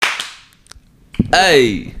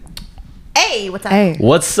Hey, Hey, what's up? Hey.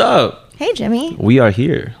 what's up? Hey, Jimmy. We are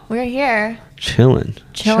here, We're here. chilling.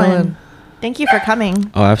 Chilling. Thank you for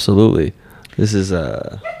coming. Oh, absolutely. This is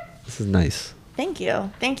nice. Thank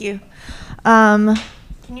you. Thank you. Can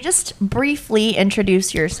you just briefly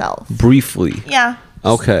introduce yourself? Briefly. Yeah.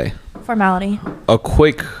 Okay. Formality. A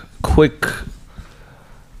quick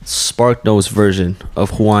Spark Notes version of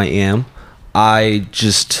who I am. I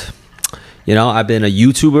just, I've been a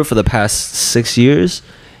YouTuber for the past 6 years,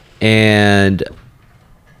 and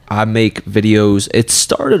I make videos. It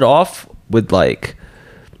started off with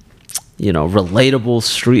relatable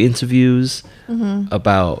street interviews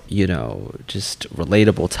about, just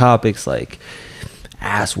relatable topics like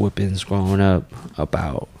ass whippings growing up,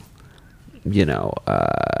 about,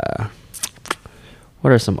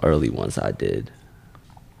 what are some early ones I did?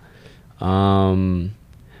 Have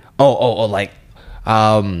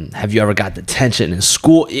you ever got detention in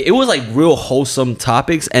school? It was like real wholesome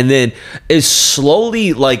topics, and then it slowly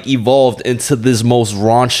evolved into this most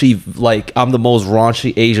raunchy, I'm the most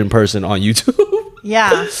raunchy Asian person on YouTube.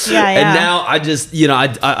 Yeah. And now I just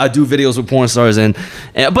I do videos with porn stars,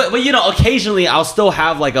 but occasionally I'll still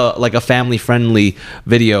have like a family friendly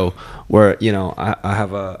video where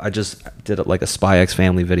I just did a Spy X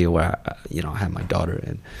Family video where I had my daughter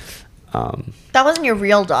in. That wasn't your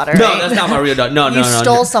real daughter, No, right? that's not my real daughter. No. You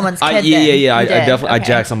stole someone's kid. Yeah. I You did. definitely I Okay.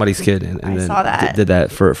 jacked somebody's kid and I then saw that. did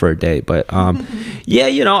that for a day. But I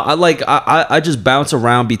just bounce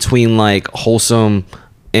around between wholesome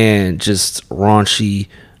and just raunchy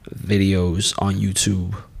videos on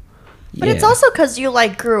YouTube. But it's also because you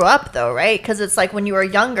grew up though, right? Because it's when you were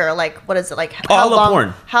younger, what is it like? I love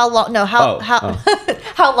porn. How long? No, how Oh.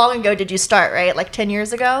 how long ago did you start? Right, 10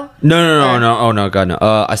 years ago. No. Oh no, God no.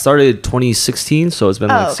 I started 2016, so it's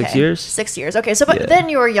been 6 years. 6 years. Okay, so but Yeah. then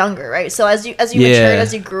you were younger, right? So as you matured,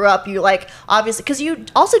 as you grew up, you obviously because you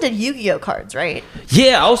also did Yu-Gi-Oh cards, right?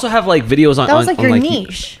 Yeah, I also have videos on. That was on your on,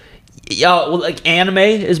 niche. Yeah, well, anime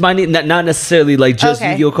is my niche. Not necessarily just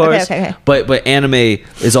Okay. Yu-Gi-Oh cards. Okay. But anime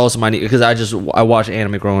is also my niche because I watched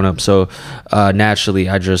anime growing up, so naturally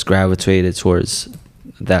I just gravitated towards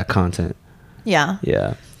that content. Yeah.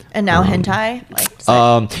 Yeah. And now hentai,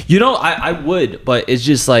 I would, but it's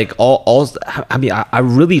just all. I mean, I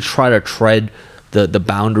really try to tread the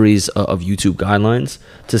boundaries of YouTube guidelines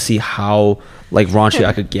to see how raunchy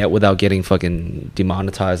I could get without getting fucking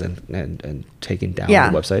demonetized and taken down Yeah.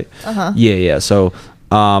 the website. Uh-huh. Yeah. So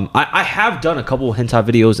I have done a couple of hentai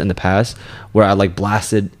videos in the past where I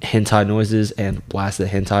blasted hentai noises and blasted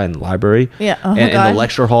hentai in the library. Yeah. Oh, and in God. the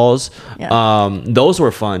lecture halls. Yeah. Those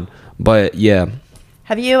were fun. But yeah.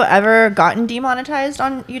 Have you ever gotten demonetized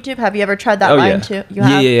on YouTube? Have you ever tried that line too? You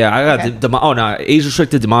have? Yeah. I got Okay. age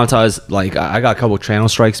restricted, demonetized. I got a couple of channel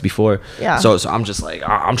strikes before. Yeah. So I'm just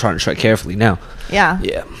I'm trying to tread carefully now. Yeah.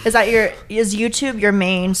 Yeah. Is YouTube your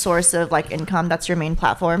main source of income? That's your main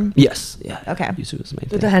platform? Yes. Yeah. Okay. YouTube is the main Did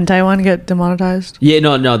thing. the hentai one get demonetized? Yeah.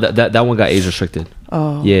 No. That one got age restricted.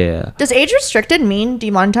 Oh. Yeah. Does age restricted mean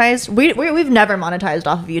demonetized? We've never monetized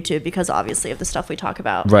off of YouTube because obviously of the stuff we talk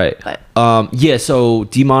about. Right. But Yeah. So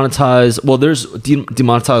demonetized. Well, there's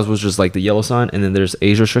demonetized was just the yellow sign, and then there's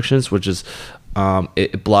age restrictions, which is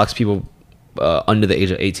it blocks people under the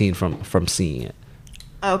age of 18 from seeing it.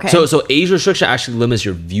 okay. So age restriction actually limits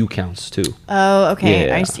your view counts too. Oh, okay.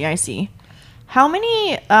 Yeah. I see. How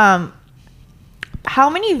many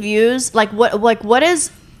views? What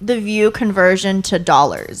is the view conversion to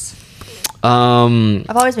dollars? I've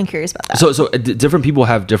always been curious about that. So different people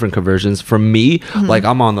have different conversions. For me,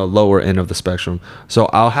 I'm on the lower end of the spectrum. So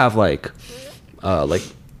I'll have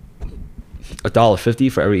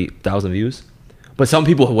 $1.50 for every 1,000 views. But some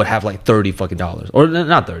people would have $30 fucking dollars, or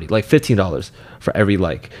not 30, $15 for every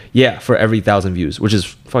for every 1,000 views, which is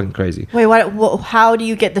fucking crazy. Wait, how do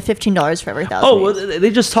you get the $15 for every 1,000? Oh, well, they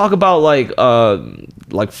just talk about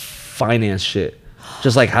finance shit,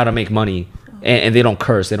 just how to make money, and they don't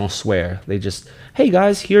curse, they don't swear. They just, hey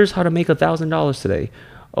guys, here's how to make $1,000 today,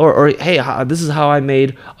 or hey, this is how I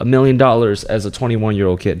made $1 million as a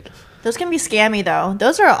 21-year-old kid. Those can be scammy though.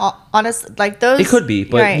 Those are honest, those. It could be,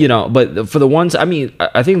 but right. but for the ones, I mean,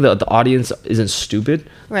 I think the audience isn't stupid.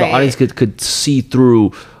 Right. The audience could see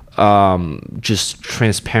through just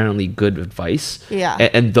transparently good advice. Yeah.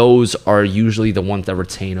 And those are usually the ones that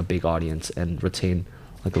retain a big audience and retain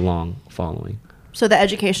a long following. So the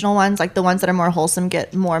educational ones, the ones that are more wholesome,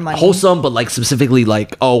 get more money. Wholesome, but specifically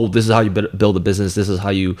oh, this is how you build a business. This is how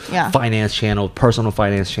you finance personal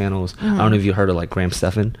finance channels. I don't know if you heard of Graham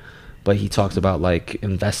Stephan. But he talks about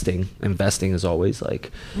investing. Investing is always you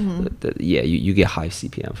get high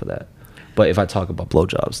CPM for that. But if I talk about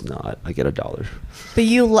blowjobs, no, I get $1.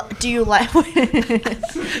 But do you like?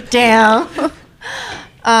 Damn.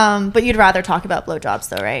 But you'd rather talk about blowjobs,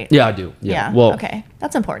 though, right? Yeah, I do. Yeah. Well, okay,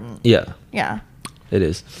 that's important. Yeah. Yeah. It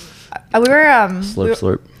is. We were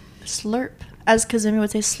slurp. Slurp, as Kazumi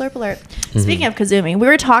would say, slurp alert. Speaking of Kazumi, we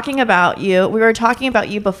were talking about you. We were talking about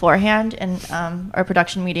you beforehand in our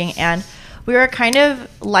production meeting, and we were kind of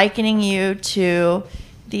likening you to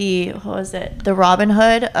the Robin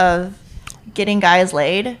Hood of getting guys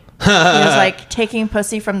laid. He was like taking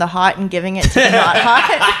pussy from the hot and giving it to the not hot.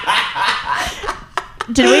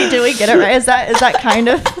 Did we get it right? Is that kind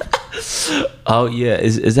of? Oh yeah,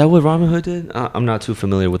 is that what Robin Hood did? I'm not too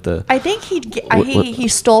familiar with the. I think he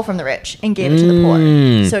stole from the rich and gave it to the poor,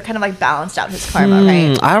 so it kind of like balanced out his karma,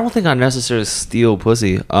 right? I don't think I necessarily steal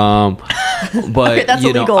pussy, but okay, that's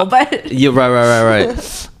illegal. But yeah,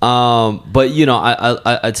 right. But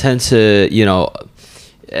I tend to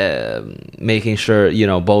making sure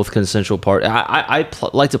both consensual part. I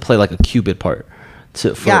like to play like a Cupid part.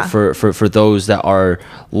 For those that are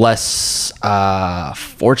less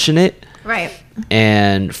fortunate, right,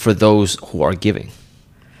 and for those who are giving.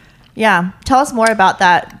 Yeah, tell us more about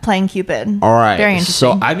that, playing Cupid. All right, very interesting.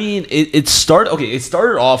 So I mean, it started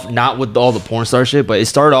off not with all the porn star shit, but it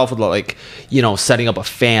started off with like setting up a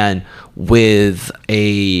fan with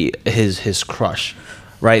his crush.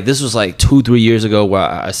 Right, this was like 2-3 years ago where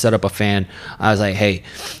I set up a fan. I was like, hey,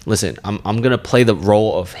 listen, I'm gonna play the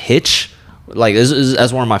role of Hitch. Like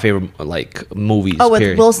that's one of my favorite like movies. Oh,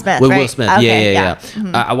 with Will Smith, with right? Will Smith, okay, yeah.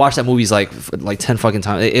 Mm-hmm. I watched that movie like 10 fucking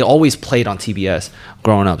times. It always played on TBS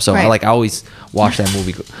growing up, so right. I always watched that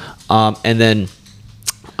movie. And then,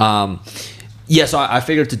 so I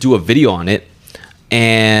figured to do a video on it,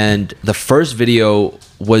 and the first video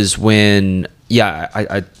was when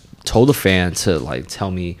I told a fan to like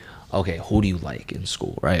tell me, okay, who do you like in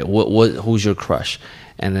school, right? Who's your crush,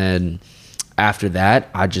 and then. After that,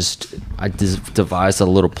 I devised a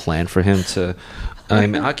little plan for him to.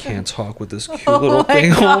 I can't talk with this cute little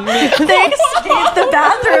thing on me. They escaped the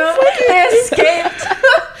bathroom. They escaped.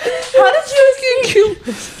 How did you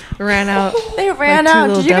escape? Ran out. They ran like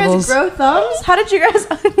out. Did you devils. guys grow thumbs? How did you guys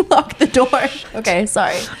unlock the door? Okay,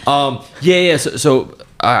 sorry. So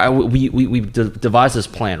we devised this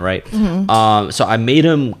plan, right? Mm-hmm. So I made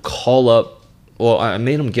him call up. Well, I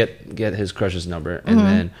made him get his crush's number, and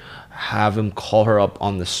then have him call her up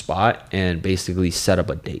on the spot and basically set up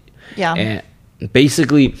a date. Yeah. And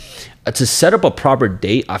basically, to set up a proper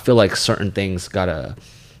date, I feel like certain things gotta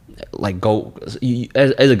like go.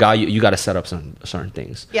 As a guy, you gotta set up certain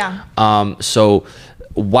things. Yeah. So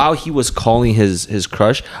while he was calling his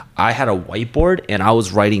crush, I had a whiteboard and I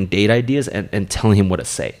was writing date ideas and telling him what to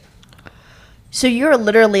say. So you were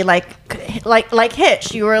literally like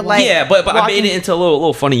Hitch. You were like but I made it into a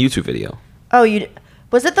little funny YouTube video. Oh,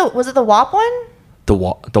 was it the WAP one? The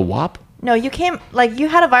WAP? No, you came you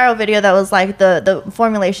had a viral video that was like the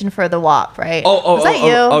formulation for the WAP, right? Was that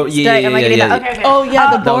you? Oh, yeah. Okay. Oh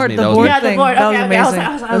yeah, the board thing. The board. That was amazing.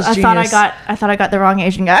 I thought I got the wrong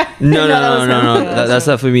Asian guy. No. That's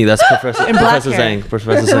not for me. That's Professor Zhang.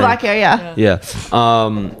 Professor Zhang. Black hair, yeah. Yeah.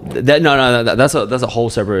 That's a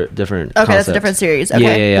whole separate different. Okay, that's a different series.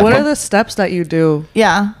 Okay. Yeah. What are the steps that you do?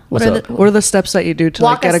 Yeah. What are the steps that you do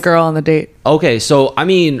to get a girl on the date? Okay, so I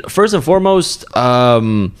mean, first and foremost,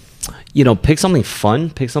 pick something fun.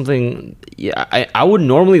 Pick something. Yeah, I would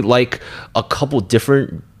normally like a couple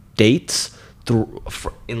different dates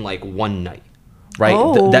in like one night, right?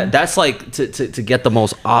 Oh. That's like to get the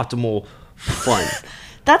most optimal fun.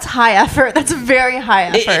 That's high effort. That's very high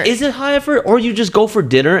effort. Is it high effort, or you just go for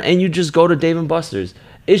dinner and you just go to Dave & Buster's?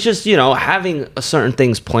 It's just having certain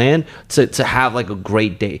things planned to have like a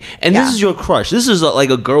great day. And this is your crush. This is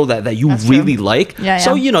like a girl that you That's really true. Like. Yeah,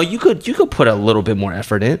 so you could put a little bit more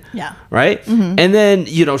effort in. Yeah. Right. Mm-hmm. And then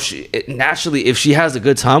naturally, if she has a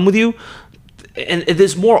good time with you, and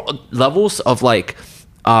there's more levels of like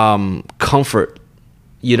comfort.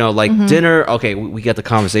 Dinner, okay, we get the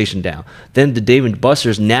conversation down. Then the Dave &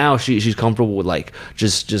 Buster's, now she's comfortable with like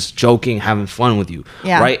just joking, having fun with you,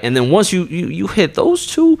 right? And then once you hit those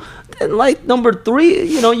two, then like number 3,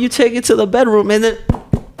 you take it to the bedroom, and then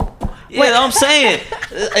what I'm saying.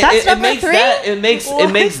 That's number 3. It makes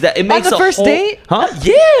on the first date? Huh?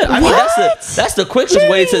 Yeah. I mean that's the quickest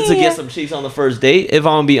way to get some cheeks on the first date, if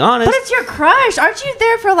I'm gonna be honest. But it's your crush. Aren't you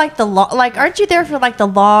there for like the long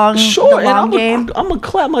Sure, game? I'm gonna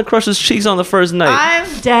clap my crush's cheeks on the first night.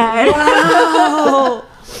 I'm dead. Wow.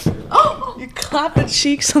 You clap the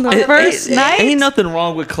cheeks on the first night? Ain't nothing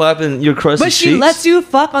wrong with clapping your crush's cheeks. But she lets you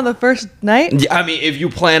fuck on the first night? I mean, if you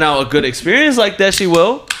plan out a good experience like that, she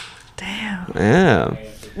will. Damn. Yeah.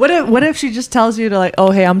 What if she just tells you to like,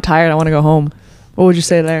 oh hey, I'm tired, I want to go home? What would you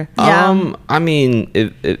say there? Yeah. I mean,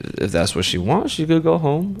 if that's what she wants, she could go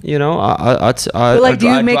home. You know, I do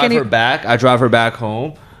you make drive any? her back. I drive her back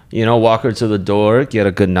home. You know, walk her to the door, get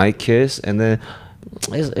a good night kiss, and then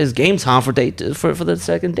it's game time for the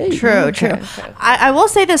second date. True. Okay. I will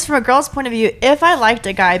say this from a girl's point of view. If I liked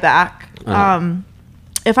a guy back, I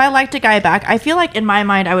feel like in my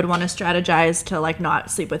mind I would want to strategize to like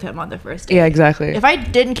not sleep with him on the first date. Yeah, exactly. If I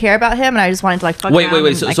didn't care about him and I just wanted to like fuck Wait. around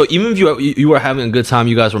and, So, like, so even if you were having a good time,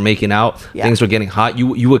 you guys were making out, Yeah. things were getting hot,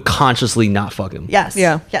 you would consciously not fuck him. yes,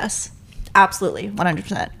 Yeah. yes, absolutely,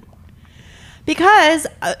 100%. Because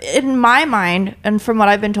in my mind, and from what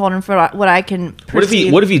I've been told, and from what I can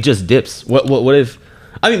perceive, What if he just dips? What if?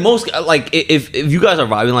 I mean, most like if you guys are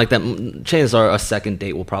vibing like that, chances are a second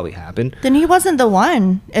date will probably happen. then he wasn't the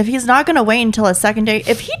one. If he's not going to wait until a second date,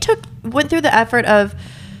 if he went through the effort of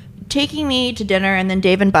taking me to dinner and then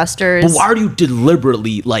Dave and Buster's, But why are you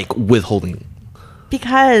deliberately like withholding?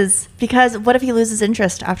 because what if he loses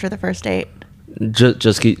interest after the first date?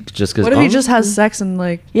 Just because. What if he just has sex and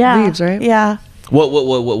like leaves, right? Yeah.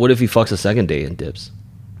 What if he fucks a second date and dips?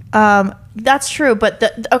 That's true, but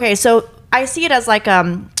okay, so I see it as like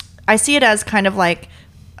I see it as kind of like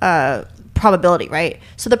probability, right?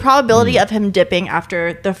 So the probability of him dipping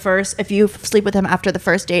after the first, if you sleep with him after the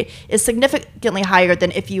first date, is significantly higher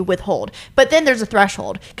than if you withhold. But then there's a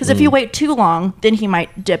threshold, because if you wait too long, then he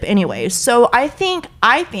might dip anyways. So I think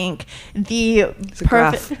the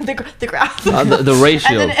graph. perfect the graph, The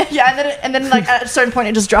ratio. and then like at a certain point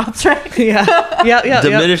it just drops, right? Yeah.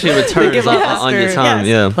 Diminishing returns give up on your after- time. Yes.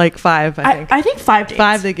 Yeah. Like 5, I think. I think 5 dates.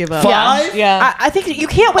 5 they give up. Five? Yeah. I think you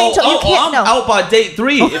can't wait until you can't. I'm No. out by date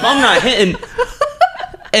 3 if I'm not hitting.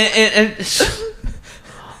 and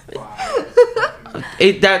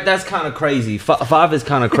that's kind of crazy. 5 is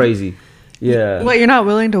kind of crazy. Yeah. What, you're not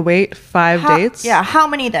willing to wait 5 dates? Yeah, how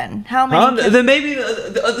many then? How many? Then maybe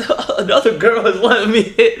another girl is letting me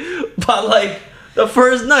hit by like the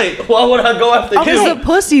first night. Why would I go after Because you? the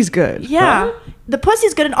pussy's good. Yeah. The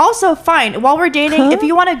pussy's good, and also fine. While we're dating, if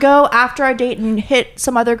you want to go after our date and hit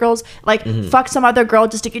some other girls, like fuck some other girl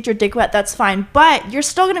just to get your dick wet, that's fine. But you're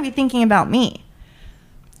still gonna be thinking about me.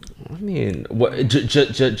 I mean, what?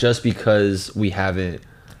 Just because we haven't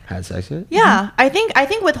had sex yet? Yeah, I think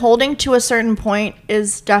withholding to a certain point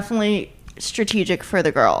is definitely strategic for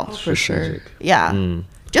the girl. For sure. Yeah.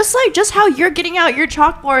 Just how you're getting out your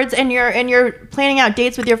chalkboards and you're planning out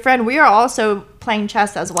dates with your friend, we are also playing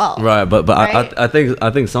chess as well. Right, but Right? I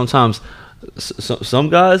think sometimes some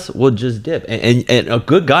guys will just dip, and a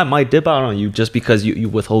good guy might dip out on you just because you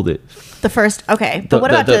withhold it. The first, okay, but what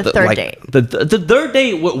about the third like, date? The third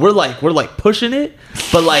date, we're like pushing it,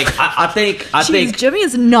 but like I think Jeez, Jimmy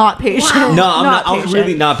is not patient. no, I'm not. I'm patient.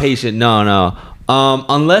 really not patient. No.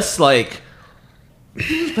 Unless like.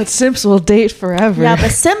 But simps will date forever. Yeah,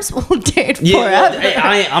 but Sims will date Yeah,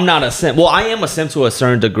 forever. I'm not a simp. Well, I am a simp to a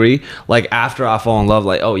certain degree. Like after I fall in love,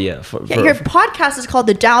 like oh yeah. Your podcast is called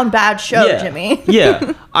The Down Bad Show, Jimmy.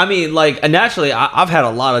 Yeah, I mean, like naturally, I've had a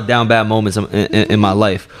lot of down bad moments in my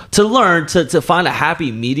life. To learn to find a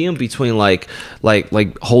happy medium between like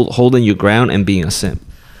holding your ground and being a simp.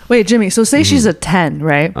 Wait, Jimmy, so say she's a 10,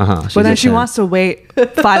 right? She's But then a she 10. wants to wait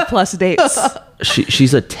 5+ dates.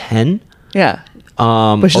 She's a 10. Yeah.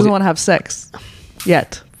 But she doesn't okay. want to have sex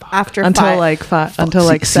yet. After Until 5. like 5, until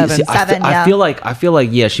like 7. I feel like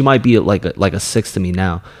yeah, she might be like a 6 to me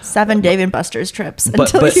now. 7 Dave and Buster's trips. But-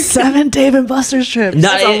 until but- you 7 Dave and Buster's trips.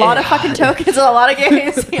 No, It's a lot of fucking tokens and a lot of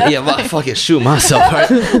games. Yeah, but I fucking shoot myself,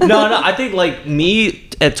 right? No, I think like me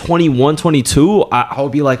at 21, 22, I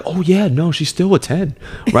would be like, oh yeah, no, she's still a 10,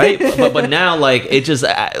 right? but now like it just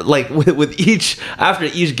like with each after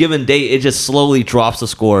each given date, it just slowly drops the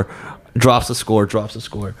score.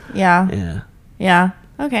 Yeah. Yeah.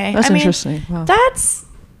 Okay. That's I mean, interesting. Wow.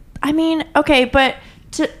 Okay, but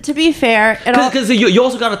to be fair, Because you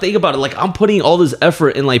also got to think about it. Like I'm putting all this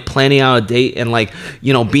effort in like planning out a date and like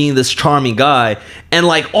being this charming guy, and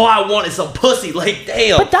like all I want is some pussy. Like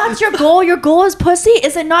damn. but that's your goal. Your goal is pussy.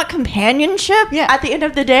 Is it not companionship? Yeah. At the end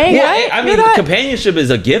of the day, yeah, right? I mean, companionship is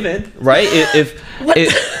a given, right? If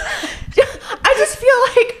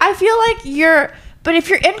I feel like you're. But if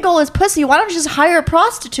your end goal is pussy, why don't you just hire a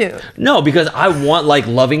prostitute? No, because I want like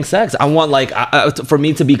loving sex. I want like for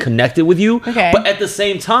me to be connected with you. Okay. But at the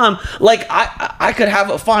same time, like I could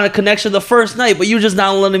find a connection the first night, but you're just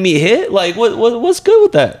not letting me hit. Like what's good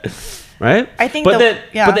with that, right? I think But then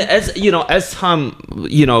as time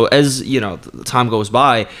time goes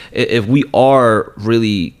by, if we are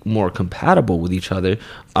really more compatible with each other,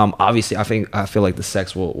 obviously I feel like the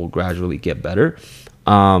sex will gradually get better.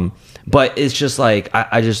 But it's just like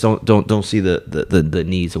I just don't see the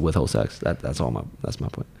need to withhold sex. That's my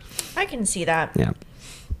point. I can see that. Yeah.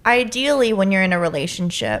 Ideally, when you're in a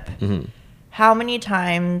relationship, how many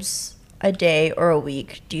times a day or a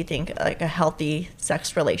week do you think like a healthy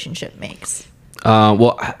sex relationship makes?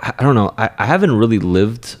 Well, I don't know. I haven't really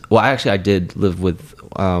lived. Well, I did live with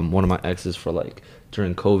one of my exes for like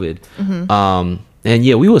during COVID. And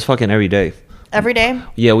yeah, we was fucking every day. Every day?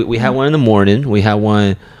 Yeah, we had one in the morning. We had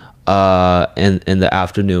one in the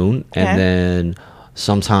afternoon, and then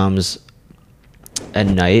sometimes at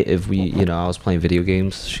night, if I was playing video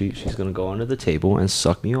games, she's gonna go under the table and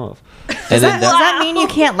suck me off. And does that mean you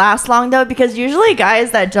can't last long though? Because usually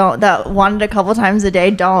guys that want it a couple times a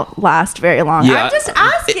day don't last very long. Yeah, I'm just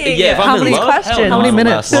asking. Yeah, if How I'm in many love, questions? hell no, How many I don't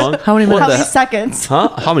minutes? last long. How many What minutes? How the many he- seconds? Huh?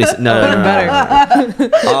 How many? No.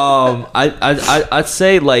 I'd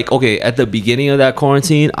say like, okay, at the beginning of that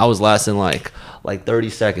quarantine, I was lasting like 30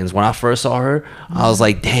 seconds. When I first saw her, I was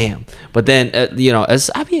like, damn. But then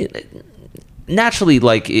naturally,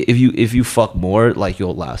 like if you fuck more, like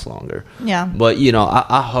you'll last longer. Yeah. But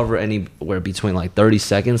I hover anywhere between like 30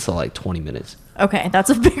 seconds to like 20 minutes. Okay, that's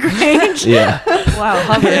a big range. Yeah. Wow,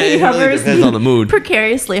 Yeah, it really depends on the mood.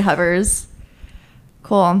 Precariously hovers.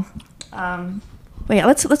 Cool. Wait,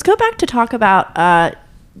 let's go back to talk about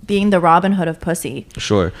being the Robin Hood of pussy.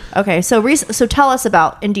 Sure. Okay, so tell us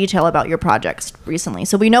in detail about your projects recently.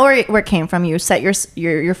 So we know where it came from. You set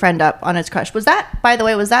your friend up on his crush. Was that, by the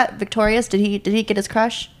way, Victorious? Did he get his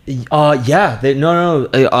crush? Yeah.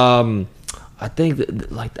 No. I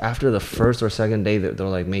think like after the first or second day, they're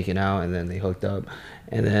like making out, and then they hooked up,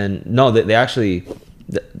 and then they actually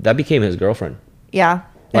that became his girlfriend. Yeah.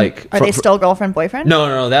 Like, are they still girlfriend boyfriend?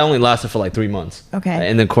 No. That only lasted for like 3 months. Okay.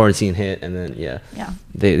 And then quarantine hit, and then yeah.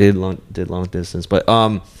 They did long distance, but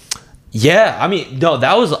yeah. I mean, no,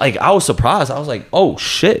 that was like I was surprised. I was like, oh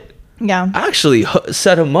shit. Yeah. I actually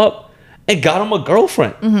set him up and got him a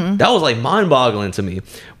girlfriend. That was like mind-boggling to me.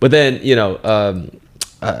 But then the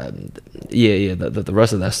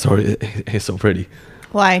rest of that story is so pretty.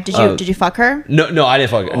 Why did you fuck her? No, I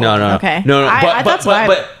didn't fuck her. No. Okay. No.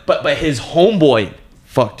 But his homeboy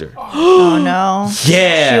fucked her. Oh no.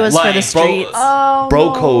 Yeah, She was for like, the streets.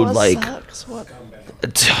 bro code, like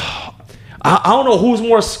I don't know who's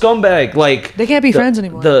more scumbag. Like They can't be friends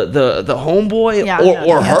anymore. The homeboy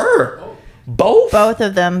or her. Both Both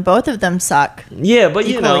of them suck. Yeah, but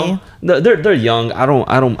Equally. they're young. I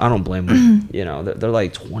don't blame them. They're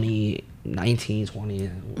like 20, 19, 20.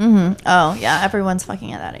 Oh yeah, everyone's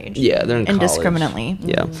fucking at that age. Yeah, they're in college. Indiscriminately.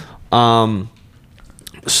 Yeah.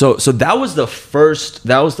 So that was the first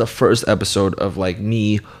episode of like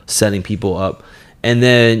me setting people up, and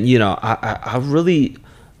then I really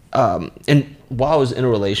and while I was in a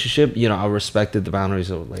relationship, I respected the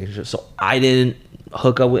boundaries of the relationship, so I didn't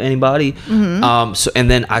hook up with anybody. So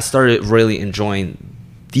and then I started really enjoying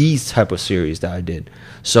these type of series that I did.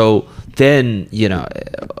 So then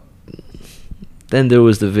then there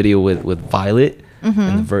was the video with Violet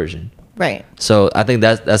and the Virgin. Right. So I think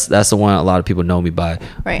that's the one a lot of people know me by.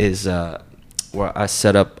 Right. Is where I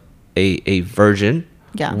set up a Virgin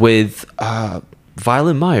with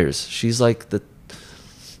Violet Myers. She's like the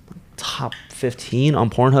top 15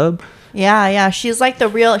 on Pornhub. Yeah. She's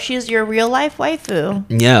your real life waifu.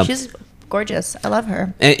 Yeah. She's gorgeous. I love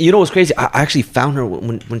her. And you know what's crazy? I actually found her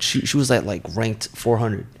when she was at like ranked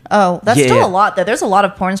 400. Oh, that's still a lot though. There's a lot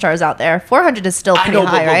of porn stars out there. 400 is still pretty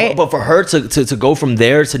high, right? But for her to go from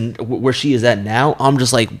there to where she is at now, I'm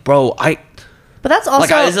just like, bro, But that's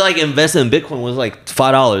also is it like investing in Bitcoin was like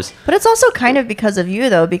 $5. But it's also kind of because of you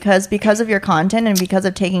though, because of your content and because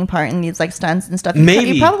of taking part in these like stunts and stuff.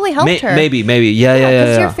 You probably helped her. Maybe. Yeah.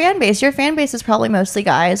 Because your fan base is probably mostly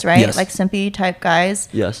guys, right? Yes. Like simpy type guys.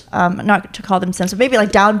 Yes. Not to call them simps, but maybe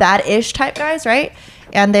like down bad-ish type guys, right?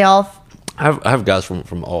 And they all I have guys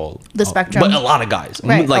from all the spectrum, but a lot of guys,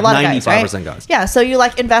 right? like 95% guys. Yeah, so you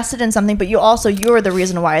like invested in something, but you were the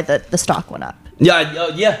reason why the stock went up. Yeah,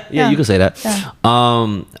 you can say that. Yeah.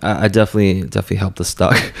 I definitely helped the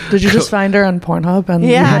stock. Did you just find her on Pornhub? And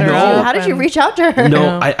Yeah. No. How did you reach out to her?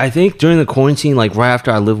 No, I think during the quarantine, like right after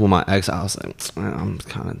I lived with my ex, I was like,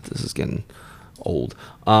 this is getting old.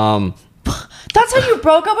 That's how you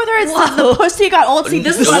broke up with her? It's the pussy got old. See,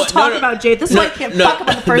 this is what I'm talking about, Jade. This is why you can't fuck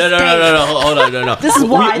about the first date. No, hold on, no. This is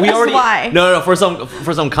why. Why. No. For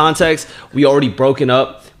some context, we already broken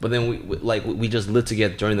up, but then we just lived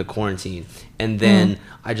together during the quarantine, and then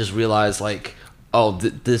I just realized like, oh,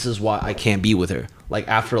 this is why I can't be with her. Like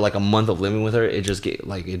after like a month of living with her, it just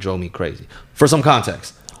it drove me crazy. For some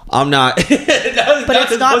context. I'm not. But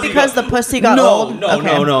it's not because the pussy got old?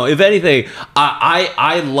 No. If anything,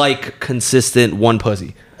 I like consistent one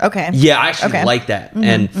pussy. Okay. Yeah, I actually like that.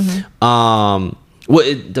 And well,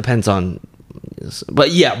 it depends on,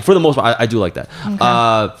 but yeah, for the most part, I do like that.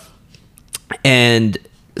 Okay. And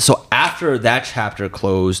so after that chapter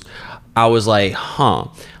closed, I was like,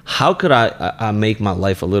 how could I make my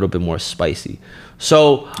life a little bit more spicy?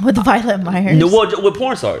 So with Violet Myers, no, well, with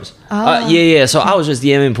porn stars. Yeah. So I was just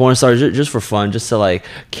DMing porn stars just for fun, just to like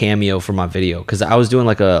cameo for my video, because I was doing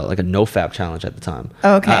like a NoFap challenge at the time.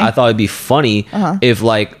 Okay. I thought it'd be funny if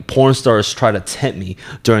like porn stars try to tempt me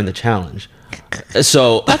during the challenge.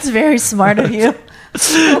 So that's very smart of you.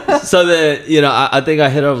 So then, I think I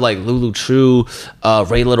hit up like Lulu True,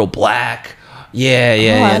 Ray Little Black.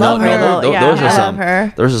 Yeah. I love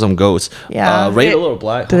her. Those are some goats. Yeah. Ray Little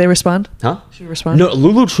Black. Did they respond? Huh? She responded? No,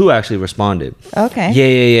 Lulu True actually responded. Okay.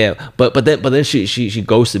 Yeah. But then she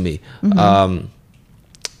ghosted me.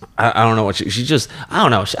 I don't know what she just, I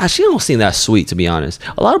don't know. She don't seem that sweet, to be honest.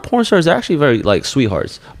 A lot of porn stars are actually very like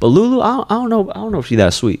sweethearts, but Lulu, I don't know if she's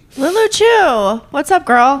that sweet. Lulu Chu, what's up,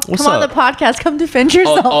 girl? What's come up? on the podcast. Come defend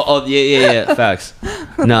yourself. Yeah. Facts.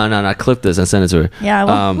 No. Clip this and send it to her. Yeah.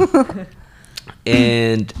 I will.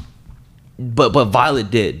 And but Violet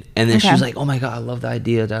did, and then she was like, "Oh my god, I love the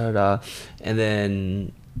idea." And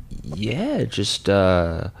then just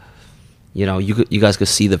you guys could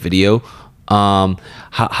see the video.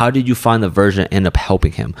 How did you find the version end up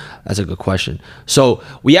helping him? That's a good question. So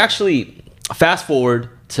we actually fast forward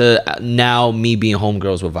to now me being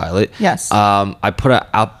homegirls with Violet. Yes. I put an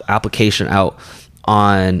application out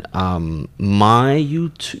on my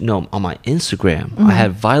YouTube, on my Instagram. I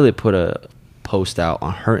had Violet put a post out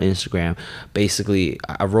on her Instagram. Basically,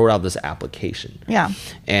 I wrote out this application. Yeah.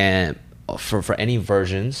 And for any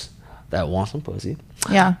versions that want some pussy,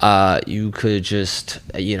 you could just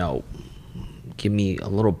give me a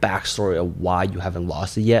little backstory of why you haven't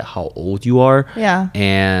lost it yet, how old you are. Yeah.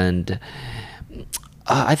 And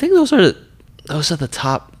I think those are the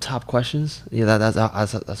top questions. Yeah,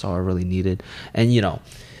 that's all I really needed. And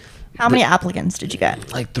how many applicants did you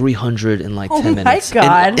get? like 300 in like 10 minutes. Oh my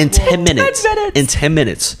god. In 10 minutes. 10 minutes. In 10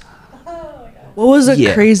 minutes. What was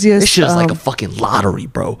the craziest? This shit is like a fucking lottery,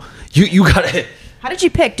 bro. You gotta. How did you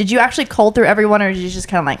pick? Did you actually cull through everyone, or did you just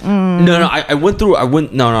kind of like? No. I went through.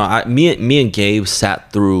 Me and Gabe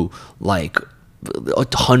sat through like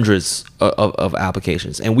hundreds of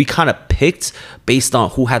applications, and we kind of picked based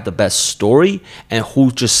on who had the best story and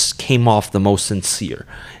who just came off the most sincere.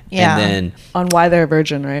 Yeah. And then on why they're a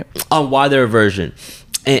virgin, right? On why they're a virgin,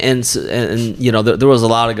 and there was a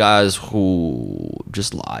lot of guys who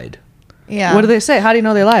just lied. Yeah. What do they say? How do you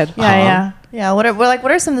know they lied? Yeah. What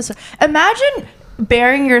are some of the? Imagine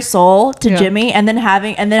bearing your soul to Jimmy and then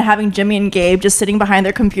having Jimmy and Gabe just sitting behind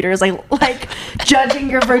their computers like judging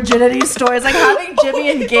your virginity stories, like having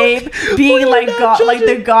Jimmy and Gabe being like God, like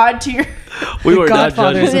the God to your. We were not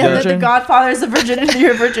judging. The Godfathers of virginity,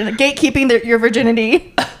 your virgin, gatekeeping your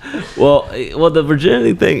virginity. Well, the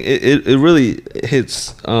virginity thing, it really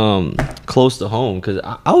hits close to home, because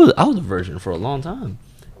I was a virgin for a long time,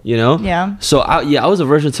 Yeah. So I was a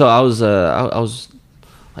virgin till I was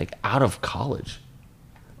like out of college.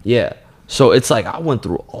 Yeah. So it's like I went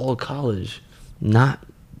through all of college not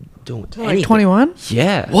doing anything. Like 21?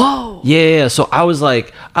 Yeah. Whoa. Yeah. So I was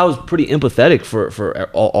pretty empathetic for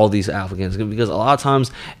all these applicants, because a lot of times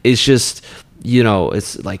it's just,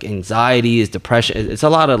 it's like anxiety, it's depression, it's a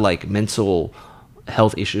lot of like mental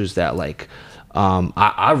health issues that like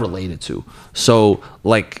I related to. So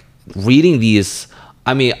like reading these,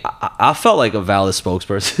 I mean, I felt like a valid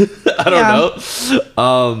spokesperson. I don't know.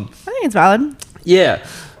 I think it's valid. Yeah.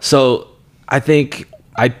 So I think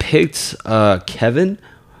I picked Kevin,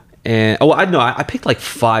 and I picked like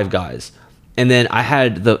 5 guys, and then I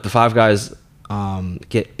had the 5 guys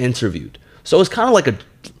get interviewed. So it's kind of like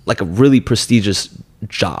a really prestigious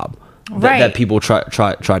job that people try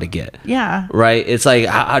to get. Yeah. Right. It's like,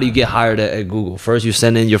 how do you get hired at Google? First, you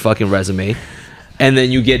send in your fucking resume, and then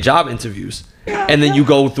you get job interviews. And then you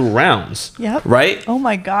go through rounds. Yep. Right? Oh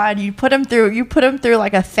my god, you put him through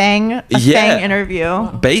like a thing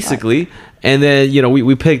interview. Basically. And then,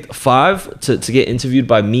 we picked 5 to get interviewed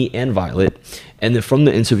by me and Violet. And then from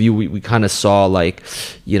the interview, we kind of saw like,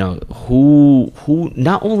 who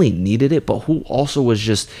not only needed it, but who also was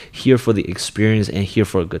just here for the experience and here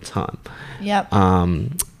for a good time. Yep.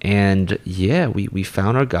 And yeah, we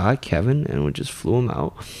found our guy, Kevin, and we just flew him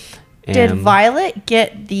out. Did Violet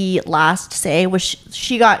get the last say? Was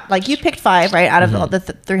she got like you picked 5 right out of all the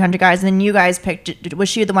 300 guys, and then you guys picked? Was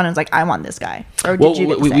she the one who was like, I want this guy, or did you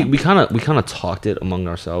get the say? we kind of talked it among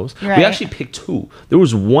ourselves. Right. We actually picked 2. There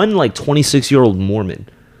was one like 26-year-old Mormon.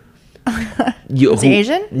 Was he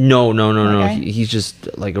Asian? No. Okay. He's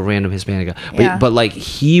just like a random Hispanic guy. Yeah. But like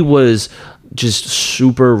he was just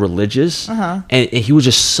super religious, and he was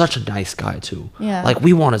just such a nice guy too. Yeah. Like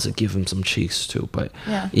we wanted to give him some cheeks too, but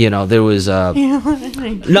Yeah. you know there was no.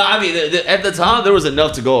 I mean at the time there was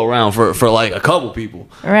enough to go around for like a couple people.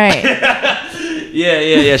 Right.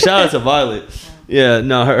 Yeah. Shout out to Violet. Yeah,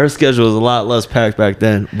 no, her schedule was a lot less packed back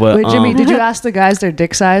then. But Wait, Jimmy, did you ask the guys their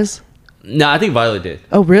dick size? No, I think Violet did.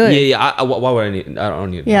 Oh, really? Yeah. Why would I need? I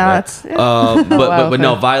don't need. Yeah, that. that's. But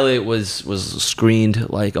no, okay. Violet was screened.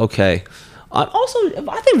 Like okay. Also,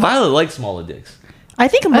 I think Violet likes smaller dicks. I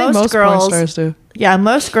think I think most porn girls. stars do. Yeah,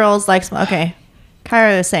 most girls like small. Okay,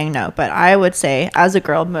 Kyra is saying no, but I would say as a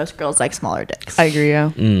girl, most girls like smaller dicks. I agree,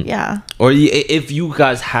 yeah. Yeah. Or if you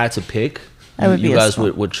guys had to pick, That would be you a guys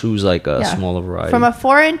small- would choose like a Yeah. smaller variety. From a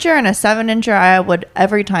 4-incher and a 7-incher, I would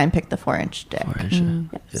every time pick the 4-inch dick. 4-inch.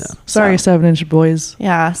 Yeah. Sorry, So- 7-inch boys.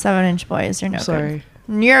 Yeah, 7-inch boys, you're no Sorry.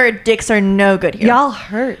 good. Your dicks are no good here. Y'all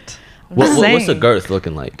hurt. I'm What's the saying. girth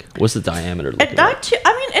looking like? What's the diameter looking Not like? too.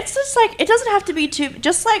 I mean, it's just like it doesn't have to be too.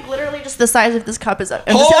 Just like literally, just the size of this cup is. I'm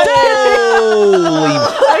just- Holy!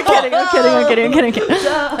 I'm kidding.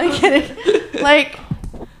 I'm kidding. Like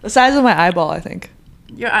The size of my eyeball, I think.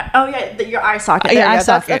 your eye. Oh yeah, your eye socket. Yeah, There you eye go.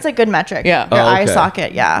 socket. That's a good metric. Yeah. Your Oh, eye okay.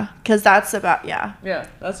 socket. Yeah, because that's about Yeah,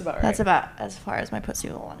 that's about right. That's about as far as my pussy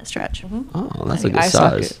will want to stretch. Oh, that's I a think good eye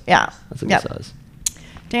socket. size. Yeah. That's a good Yep. size.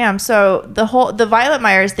 Damn. So the Violet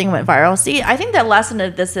Myers thing went viral. See, I think the lesson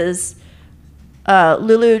of this is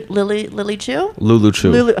Lily Chu. Lulu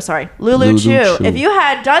Chu. Lulu Chu. Chu. If you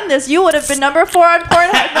had done this, you would have been number 4 on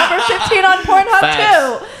Pornhub, number 15 on Pornhub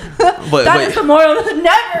Facts. too. But- That is the moral.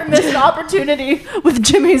 Never miss an opportunity with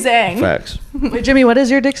Jimmy Zhang. Facts. Wait, Jimmy, what is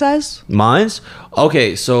your dick size? Mine's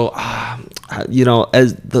okay. So, you know,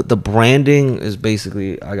 as the branding is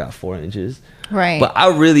basically, I got 4 inches. Right. But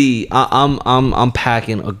I'm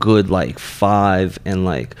packing a good like 5 and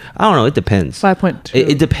like I don't know. It depends. 5.2.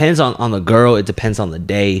 It depends on the girl. It depends on the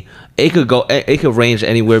day. It could range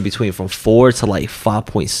anywhere between from 4 to like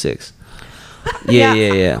 5.6.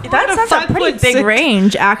 Yeah. That's a pretty big 5.6.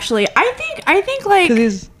 range, actually. I think like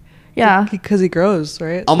Because he grows,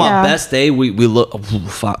 right? On my Yeah. best day, we look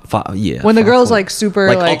five, yeah. When the girl's 5.0. like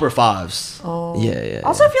super like, upper 5s. Oh. Yeah.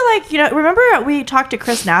 Also, I feel like, remember we talked to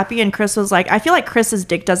Chris Nappy and Chris was like, I feel like Chris's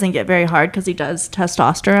dick doesn't get very hard because he does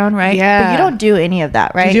testosterone, right? Yeah. But you don't do any of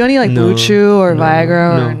that, do right? you do any like No. Blue Chew or No.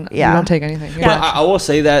 Viagra? No. Or, Yeah. You don't take anything. Yeah. But I will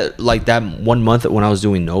say that like that 1 month when I was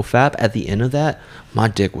doing NoFap, at the end of that, my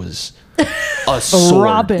dick was a sword.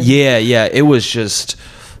 robin. Yeah. It was just.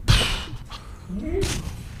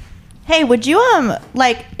 Hey, would you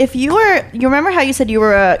like if you remember how you said you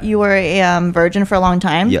were a virgin for a long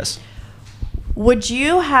time? Yes. Would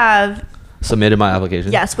you have Submitted my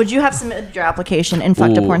application. would you have submitted your application and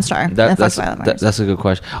fucked a Ooh, porn star? and that's fucked Violet Myers? that's a good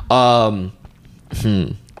question.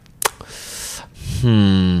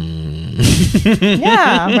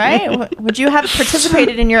 Yeah, right? Would you have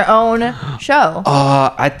participated in your own show?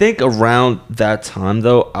 I think around that time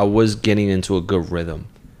though, I was getting into a good rhythm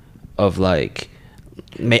of like.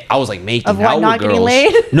 I was like making Of what, out not with getting girls.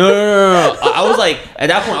 laid? No. I was like at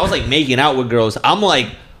that point I was like making out with girls. I'm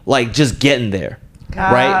like just getting there,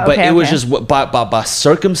 right? But okay, it was okay. just by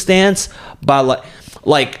circumstance, by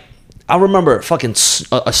like I remember fucking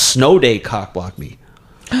a snow day cock blocked me.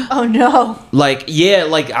 Oh no. Like yeah,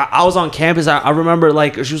 like I was on campus. I remember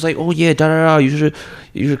like she was like, oh yeah, you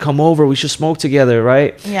should come over. We should smoke together,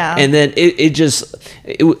 right? Yeah. And then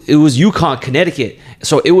it was Yukon, Connecticut,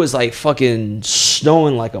 so it was like fucking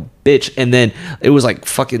snowing like a bitch. And then it was like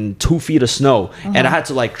fucking 2 feet of snow, and I had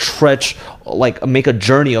to like make a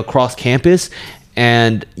journey across campus.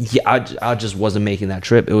 And yeah, I just wasn't making that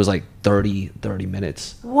trip. It was like 30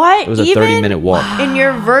 minutes. What? It was a Even 30-minute walk. in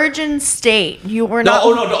your virgin state, you were not.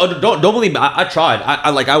 No, don't believe me. I tried.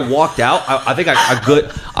 I walked out. I think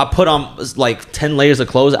I put on like 10 layers of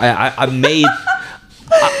clothes. I made.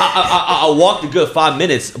 I walked a good 5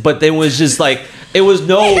 minutes, but there was just like it was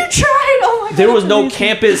no. You tried. Oh my There God, was no amazing.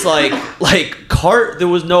 campus like cart. There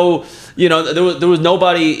was no. There was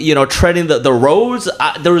nobody treading the roads.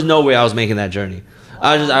 There was no way I was making that journey.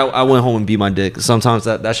 I went home and beat my dick. Sometimes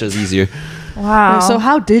that's just easier. Wow. So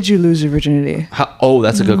how did you lose your virginity?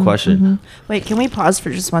 That's a good question. Wait, can we pause for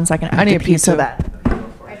just 1 second? I need to a pee so too. that.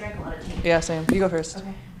 I drank a lot of tea. Yeah, same. You go first.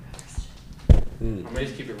 Okay. I'm gonna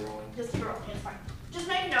just keep it rolling. Just keep rolling. It's fine. Just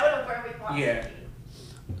make note of where we want. Yeah.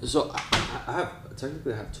 So I have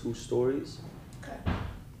technically I have two stories. Okay.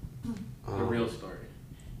 The real story.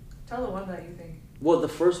 Tell the one that you think. Well, the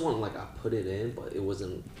first one, like I put it in, but it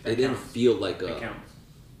wasn't. That It didn't counts. feel like It a. counts.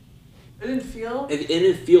 It didn't feel. It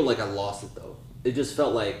didn't feel like I lost it though. It just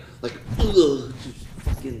felt like ugh, just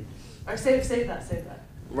fucking Or save that.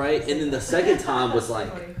 right. And then the second time was So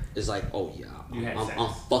like, funny. it's like, oh yeah, You had sex.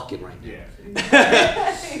 I'm fucking right now. Yeah.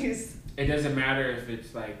 Nice. It doesn't matter if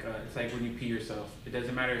it's like when you pee yourself. It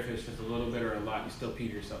doesn't matter if it's just a little bit or a lot. You still pee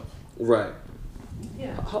yourself. Right.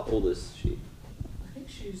 Yeah. How old is she? I think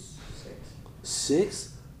she's 6.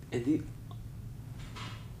 6? And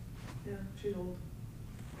Yeah, she's old.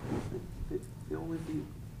 they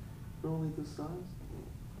only the size.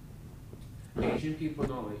 Asian people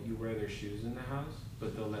don't let you wear their shoes in the house,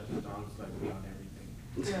 but they'll let the dogs like be on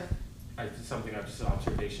everything. Yeah. It's something I've just an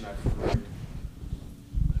observation I've learned.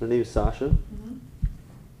 Her name's Sasha.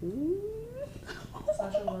 Mm-hmm.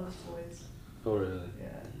 Sasha loves toys. Oh really? Yeah.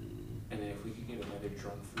 And then if we could get another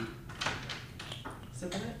drunk food,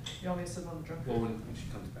 Sip in it? You want me to sip on the drunk well, food? when she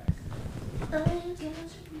comes back.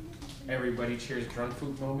 Everybody cheers drunk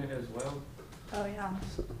food moment as well. Oh yeah.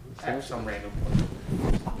 At some random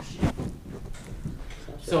point. Oh shit.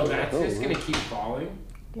 So that's Oh, just wow. gonna keep falling.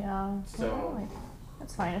 Yeah. So- Well,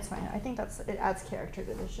 that's fine. It's fine. I think it adds character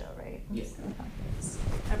to the show, right? Yeah.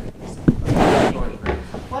 Everything's. Going crazy.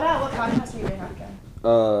 What podcast are you doing, African?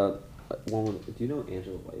 One. Do you know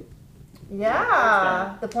Angela White?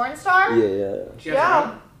 Yeah, the porn star. Yeah. She has Yeah.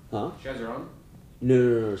 her own? Huh? She has her own?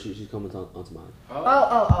 No. She's coming onto mine.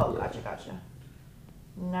 Oh, Yeah. gotcha.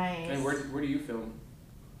 Nice. And where do you film?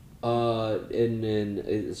 And then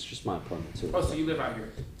it's just my apartment too. Oh, so you live out here?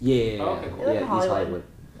 Yeah. Oh, okay, cool. You live in Yeah, East Hollywood.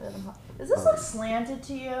 Hollywood. Does this look slanted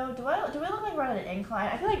to you? Do we look like we're on an incline?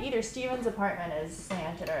 I feel like either Steven's apartment is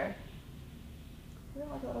slanted or. We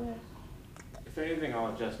look a little bit. If anything,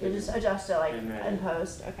 I'll adjust You it. just adjust it like And then- in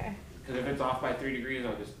post. Okay. Because if it's off by 3 degrees,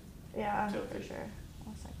 I'll just. Yeah, So- for sure.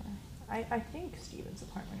 1 second. I think Steven's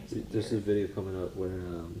apartment is. There's a video coming up where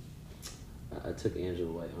I took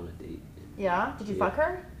Angela White on a date. Yeah. Did you Yeah. fuck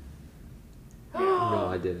her? No,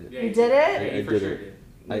 I didn't. Yeah, You did it? Yeah, you I for sure didn't. did.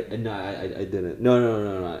 I didn't. No.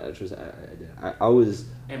 I didn't. I was.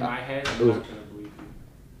 In my head, it I'm was- not gonna believe you.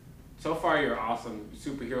 So far, you're awesome.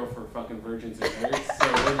 Superhero for fucking virgins and nerds.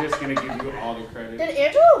 So we're just gonna give you all the credit. Did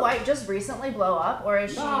Angela White just recently blow up, or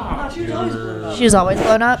is she? Nah, She was always blown up. She's always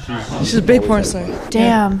blown up. She's a big porn star.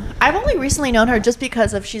 Damn. I've only recently known her just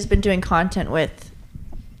because of she's been doing content with,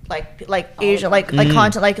 like Asia, like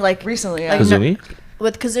content, like Recently, like yeah. Kazumi?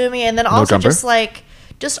 with Kazumi, and then also Jumper?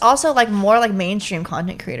 just also like more like mainstream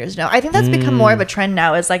content creators now. I think that's become more of a trend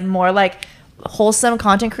now. Is like more like wholesome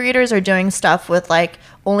content creators are doing stuff with like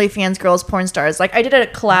OnlyFans girls, porn stars. Like I did a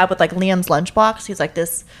collab with like Liam's Lunchbox. He's like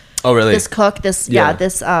this Oh really? this cook, this Yeah.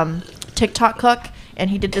 this TikTok cook,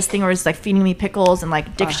 and he did this thing where he's like feeding me pickles and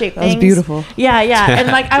like dick shaped that was things. beautiful. Yeah, and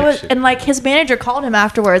like I was, Dick-shaped. and like his manager called him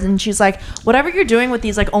afterwards, and she's like, "Whatever you're doing with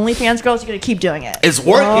these like OnlyFans girls, you gotta keep doing it. It's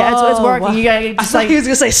working. Yeah, it's working. wow. You gotta I just thought like." he was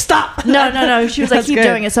gonna say stop. No. She was like, That's keep good.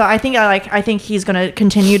 doing it. So I think he's gonna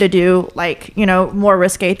continue to do like more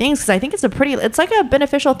risque things because I think it's like a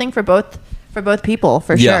beneficial thing for both people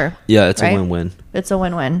for sure. Yeah, it's Right? a win-win. It's a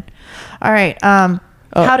win-win. All right.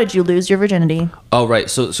 How did you lose your virginity? Oh right,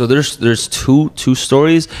 so there's two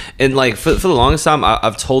stories, and like for the longest time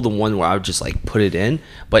I've told the one where I would just like put it in,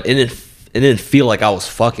 but it didn't feel like I was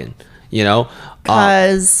fucking, you know,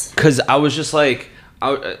 Because I was just like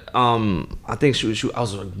I think I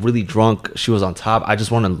was like really drunk. She was on top. I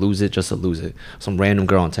just wanted to lose it just to lose it. Some random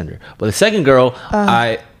girl on Tinder, but the second girl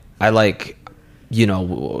I like.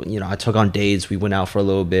 I took on dates. We went out for a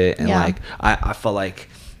little bit, and Yeah. like I felt like,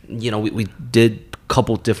 we did a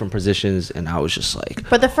couple different positions, and I was just like,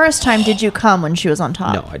 But the first time, did you come when she was on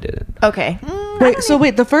top? no, I didn't. Okay.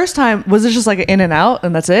 Wait, the first time was it just like an in and out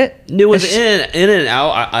and that's it? It was It's- in and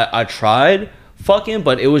out. I tried fucking,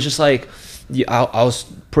 but it was just like, I was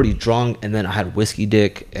pretty drunk, and then I had whiskey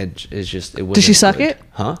dick, and it was. Did she suck it?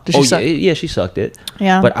 Huh? Did she suck- Yeah, she sucked it.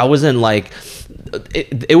 Yeah. But I wasn't like.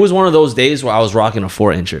 It was one of those days where I was rocking a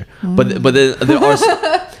 4-incher, but then there are.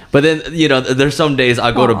 But then there's some days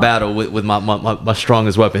I go to battle with my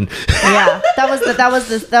strongest weapon. Yeah, that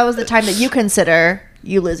was the time that you consider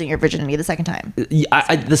you losing your virginity the second time.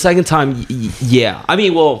 The second time, yeah. I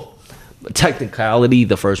mean, well, technicality,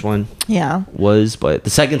 the first one Yeah. was, but the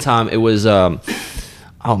second time it was.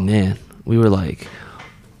 Oh man, we were like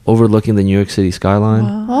overlooking the New York City skyline.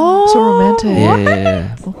 Oh, so romantic.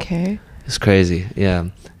 Yeah. Okay. It's crazy. Yeah.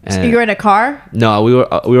 So you were in a car? No, we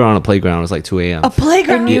were on a playground. It was like 2 a.m. A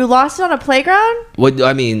playground. And you lost it on a playground? What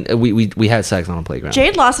I mean, we had sex on a playground.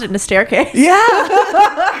 Jade lost it in a staircase.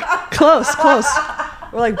 Yeah. Close.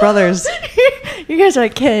 We're like brothers. You guys are a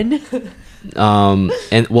kid.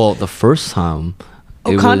 And well, the first time.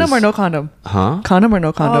 Oh, condom or no condom? Huh? Condom or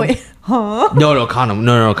no condom? Oh, wait. Huh? No condom.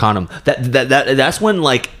 No condom. That's when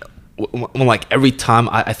like. When like every time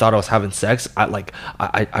I thought I was having sex,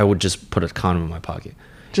 I would just put a condom in my pocket,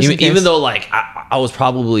 Just in even case. though like I was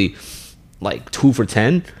probably like 2 for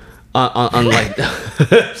 10 on like,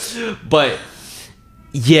 but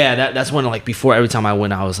yeah, that's when like before every time I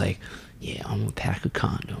went, I was like, yeah, I'm gonna pack a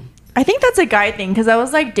condom. I think that's a guy thing because I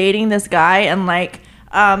was like dating this guy and like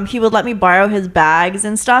he would let me borrow his bags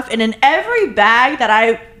and stuff, and in every bag that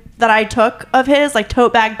I took of his, like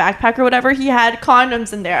tote bag, backpack or whatever, he had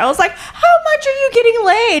condoms in there. I was like, how much are you getting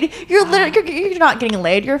laid? You're not getting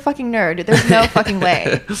laid. You're a fucking nerd. There's no fucking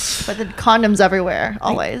way. But the condoms everywhere,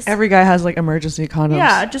 always. Every guy has like emergency condoms.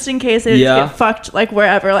 Yeah, just in case they Yeah. get fucked like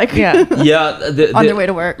wherever. Like Yeah. Yeah, on their way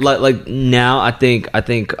to work. Like now, I think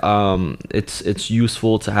it's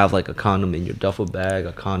useful to have like a condom in your duffel bag,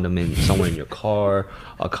 a condom in somewhere in your car,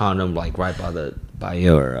 a condom like right by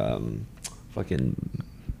your fucking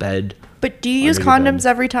bed. But do you use Under your condoms bed.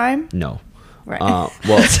 every time? No. Right. Well,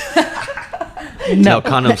 no,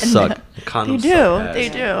 condoms suck. Condoms They do. suck ass. They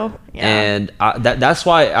do. Yeah. And that's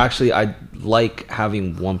why actually I like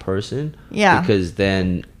having one person. Yeah. Because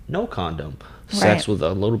then no condom, sex Right. with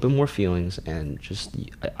a little bit more feelings, and just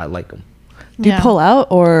I like them. Do you pull out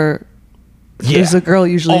or does the girl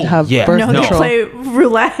usually Oh, have yeah. birth No, they control? play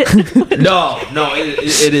roulette. No,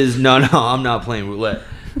 it is no. I'm not playing roulette.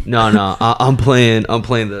 No, I'm playing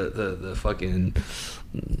the fucking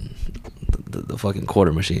the fucking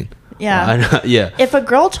quarter machine. Yeah. Yeah. If a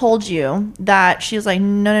girl told you that she's like,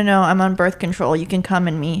 no, I'm on birth control, you can come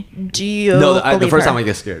in me. Do you? No, the believe first her? time I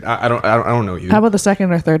get scared. I don't know you. How about the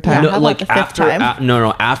second or third time? Yeah. No, how about like the fifth after time?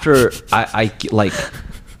 no after I like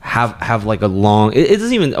have like a long. It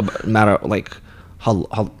doesn't even matter like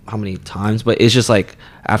how many times, but it's just like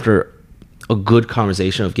after a good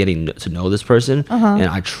conversation of getting to know this person and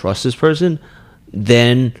I trust this person,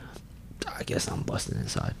 then I guess I'm busting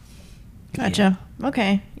inside. Gotcha.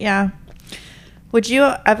 Okay. Yeah. Would you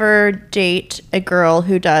ever date a girl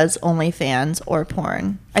who does OnlyFans or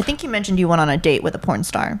porn? I think you mentioned you went on a date with a porn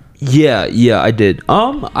star. Yeah, I did.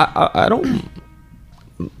 I don't.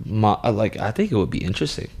 I think it would be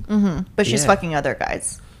interesting. But she's Yeah. fucking other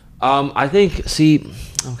guys. I think. See,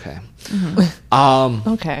 okay.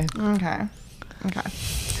 Okay. Okay.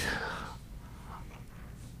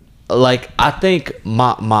 Like I think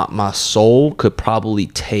my soul could probably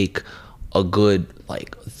take a good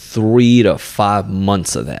like 3 to 5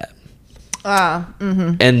 months of that.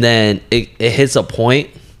 And then it hits a point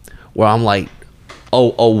where I'm like,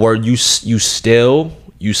 oh, where you still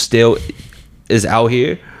is out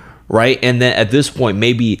here, right? And then at this point,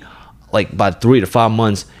 maybe like by 3 to 5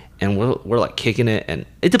 months, and we're like kicking it, and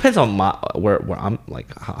it depends on my where I'm like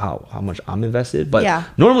how much I'm invested. But Yeah.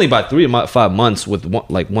 normally by 3 to 5 months with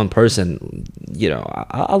one person, you know,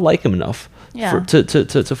 I like him enough Yeah.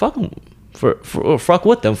 to fuck him or fuck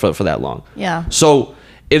with them for that long. Yeah. So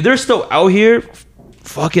if they're still out here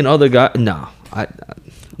fucking other guys, nah.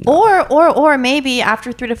 Or maybe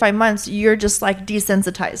after 3 to 5 months, you're just like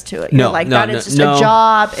desensitized to it. You're No, like, no, that no, is just no. a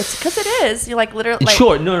job. It's because it is. You're like literally. Like,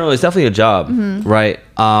 Sure, no, it's definitely a job, right?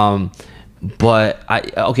 But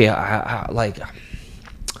like,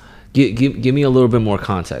 give me a little bit more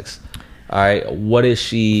context. All right, what is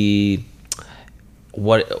she?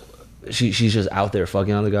 What she's just out there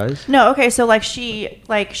fucking other guys? No, okay, so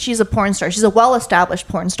she's a porn star. She's a well-established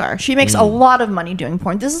porn star. She makes a lot of money doing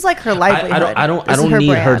porn. This is like her livelihood. I don't This is need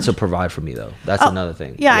her brand. to provide for me though. That's Oh, another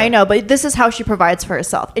thing. Yeah, I know, but this is how she provides for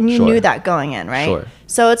herself, and you Sure. knew that going in, right? Sure.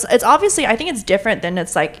 So it's obviously, I think it's different than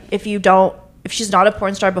it's like if she's not a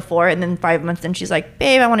porn star before, and then 5 months, then she's like,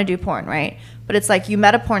 babe, I want to do porn, right? But it's like you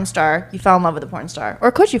met a porn star, you fell in love with a porn star,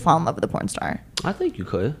 or could you fall in love with a porn star? I think you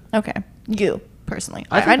could. Okay, you personally,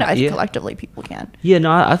 I I think- know yeah. collectively people can. Yeah,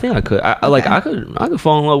 no, I think I could. Okay. I could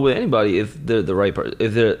fall in love with anybody if they're the right person.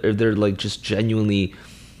 If they're like just genuinely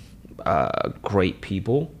great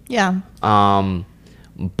people. Yeah.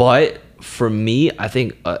 But for me, I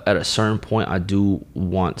think at a certain point, I do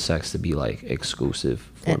want sex to be like exclusive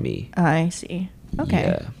for me. I see. Okay.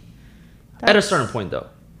 Yeah. At a certain point, though.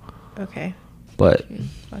 Okay. But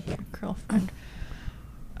Fuck your girlfriend.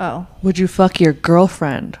 Oh. Would you fuck your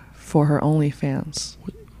girlfriend for her OnlyFans?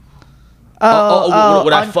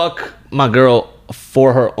 would I fuck my girl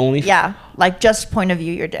for her only. Yeah, like just point of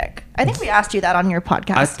view your dick. I think we asked you that on your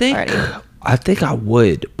podcast. I think I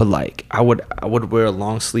would, but like I would wear a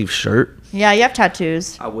long sleeve shirt. Yeah, you have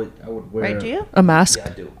tattoos. I would wear. Right? Do you? A mask. Yeah,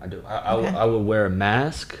 I do. Okay. I would wear a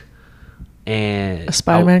mask and A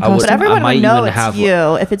Spider-Man costume? But everyone might would know even it's have,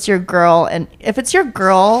 you if it's your girl, and if it's your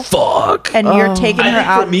girl, fuck. and you're taking her I think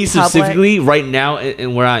out for me in public. specifically, right now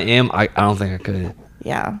and where I am, I don't think I could.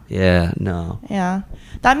 Yeah, Yeah, no. yeah.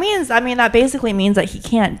 That means, that basically means that he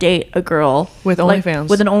can't date a girl With OnlyFans.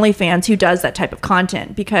 with an OnlyFans who does that type of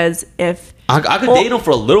content, because if I could date him for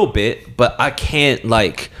a little bit, but I can't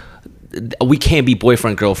like. We can't be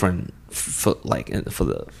boyfriend girlfriend for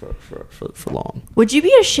long. would you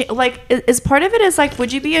be ashamed? Like, is part of it is like,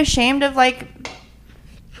 would you be ashamed of like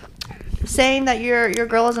saying that your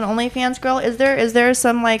girl is an OnlyFans girl? Is there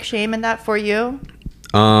some like shame in that for you?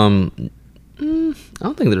 I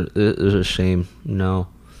don't think there's a shame, no.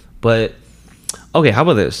 But okay, how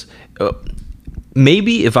about this?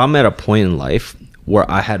 Maybe if I'm at a point in life where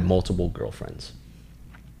I had multiple girlfriends,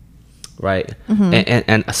 right?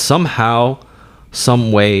 And somehow,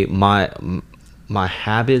 some way, my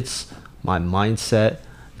habits, my mindset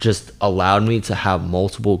just allowed me to have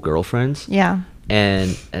multiple girlfriends. Yeah.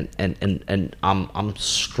 And I'm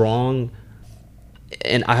strong,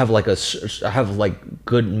 and I have like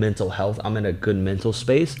good mental health. I'm in a good mental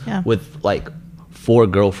space with like 4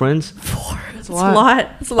 girlfriends. It's a lot.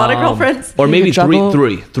 It's a lot of girlfriends. Or maybe You could juggle.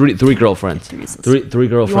 three girlfriends. Three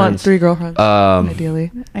girlfriends. You want 3 girlfriends,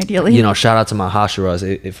 ideally. Ideally, You know, shout out to my Hashiras.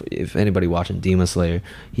 If anybody watching Demon Slayer,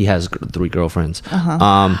 he has 3 girlfriends.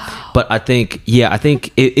 But I think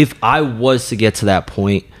if I was to get to that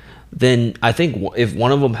point, then I think if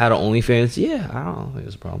one of them had an OnlyFans, I don't think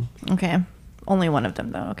it's a problem. Okay. Only one of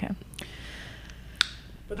them though. Okay.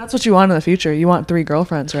 But that's what you want in the future. You want 3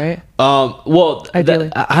 girlfriends, right? Well, Ideally.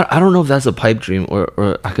 I don't know if that's a pipe dream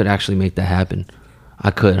or I could actually make that happen.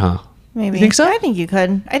 I could, huh? Maybe. You think so? I think you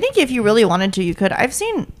could. I think if you really wanted to, you could. I've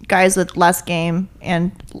seen guys with less game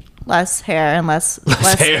and less hair and less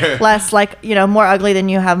hair. less like, more ugly than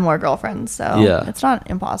you have more girlfriends. So Yeah. it's not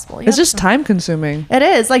impossible. It's just time consuming It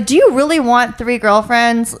is. Like, do you really want 3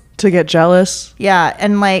 girlfriends? to get jealous, Yeah,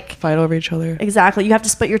 and like fight over each other. exactly. You have to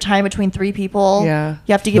split your time between 3 people. Yeah.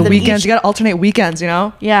 You have to give The them weekends. each- You got to alternate weekends,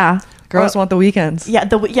 Yeah. Girls want the weekends. Yeah,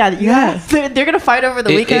 they're gonna fight over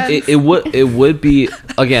the weekends. It would be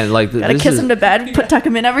again like Gotta kiss them to bed, tuck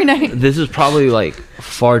them in every night. This is probably like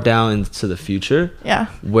far down into the future. Yeah.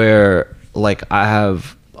 Where like I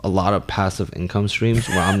have a lot of passive income streams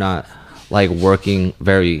where I'm not like working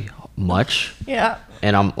very much Yeah.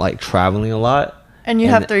 and I'm like traveling a lot. And you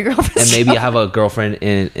have 3 girlfriends. And maybe I have a girlfriend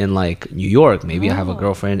in like New York. Maybe I have a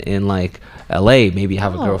girlfriend in like LA. Maybe I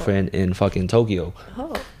have a girlfriend in fucking Tokyo.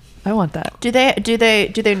 Oh. I want that. Do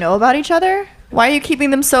they know about each other? Why are you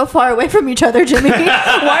keeping them so far away from each other, Jimmy?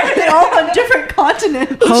 Why are they all on different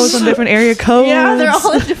continents? Hoes on different area codes. Yeah, they're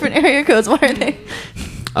all in different area codes. Why are they?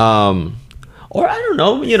 Or I don't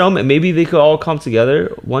know, maybe they could all come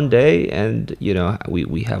together one day and,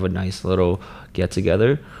 we have a nice little get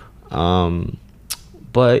together.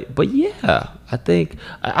 But yeah, I think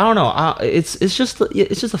I don't know. It's just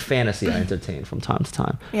a fantasy I entertain from time to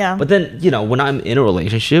time. Yeah. But then when I'm in a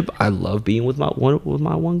relationship, I love being with my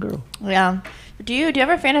one girl. Yeah. Do you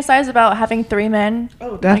ever fantasize about having 3 men?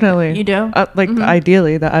 Oh, definitely. Like, you do?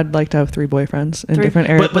 Ideally, that I'd like to have 3 boyfriends in 3 different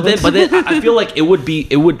areas. But then I feel like it would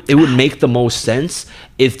make the most sense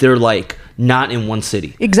if they're like not in one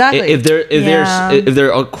city. Exactly. If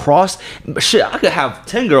they're across, shit, I could have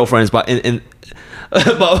 10 girlfriends, but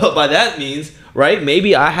by that means, right?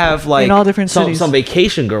 Maybe I have like in all different cities. some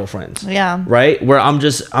vacation girlfriends. Yeah. Right? Where I'm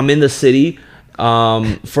in the city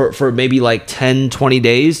for maybe like 10, 20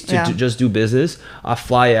 days to just do business. I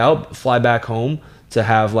fly back home to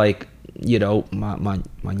have like, my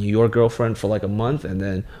New York girlfriend for like a month, and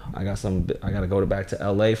then I gotta go back to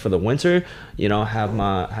LA for the winter,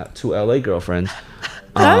 have 2 LA girlfriends.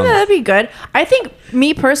 That'd be good. I think,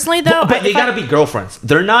 me personally though, But they gotta be girlfriends.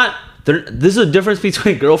 There's a difference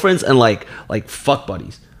between girlfriends and like fuck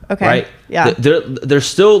buddies. Okay. Right? Yeah. They're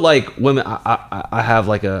still like women. I have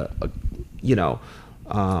like I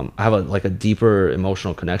have a deeper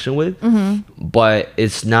emotional connection with, but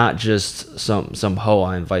it's not just some hoe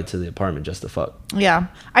I invite to the apartment just to fuck. Yeah.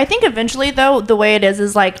 I think eventually though, the way it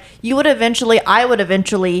is like I would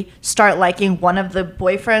eventually start liking one of the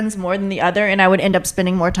boyfriends more than the other, and I would end up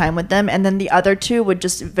spending more time with them, and then the other 2 would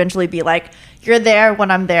just eventually be like, you're there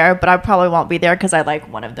when I'm there, but I probably won't be there because I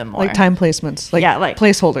like one of them more. like time placements. Like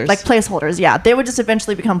placeholders. Like placeholders, yeah. They would just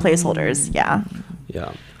eventually become placeholders, yeah.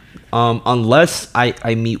 Yeah. Unless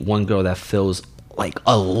I meet one girl that fills like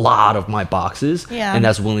a lot of my boxes, Yeah. and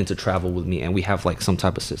that's willing to travel with me, and we have like some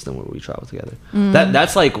type of system where we travel together.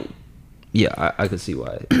 That's like, yeah, I could see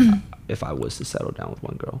why if I was to settle down with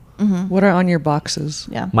one girl. What are on your boxes?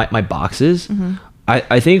 Yeah. My boxes,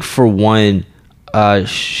 I think for one,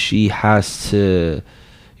 she has to.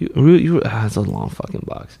 That's a long fucking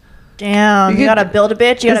box. Damn. You You gotta could- build a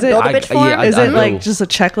bitch. You Is gotta it- build a I- bitch form. yeah, Is I it know. like just a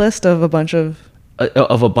checklist of a bunch of?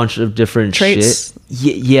 Of a bunch of different Traits.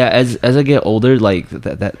 shit. Yeah, as I get older, like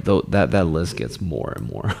that list gets more and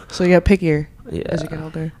more. So you get pickier Yeah. as you get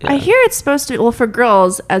older. I hear it's supposed to. Well, for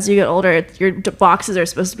girls, as you get older, your boxes are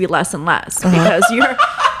supposed to be less and less because you're.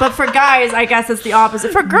 But for guys, I guess it's the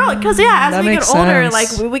opposite. For girls, because as That we get makes older,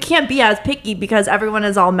 sense. like we can't be as picky because everyone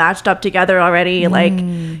is all matched up together already. Like,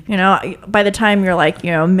 by the time you're like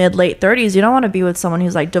mid late 30s, you don't want to be with someone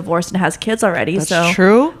who's like divorced and has kids already. That's so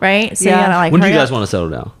true. right? So Yeah. you gotta like. When do you hurry guys up. want to settle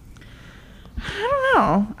down? I don't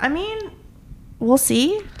know. I mean, we'll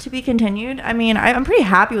see. To be continued. I mean, I'm pretty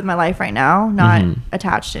happy with my life right now. Not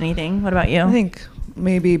attached to anything. What about you? I think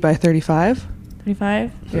maybe by 35.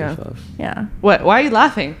 35. Yeah. 35. Yeah. What? Why are you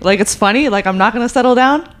laughing? Like it's funny. Like I'm not gonna settle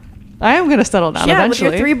down. I am gonna settle down Yeah, eventually.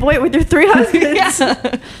 with your three husbands.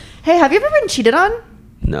 Yeah. Hey, have you ever been cheated on?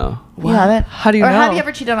 No, You haven't. How do you or know? have you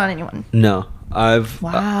ever cheated on anyone? no. I've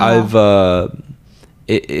Wow.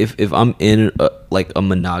 if I'm in like a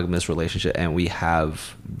monogamous relationship and we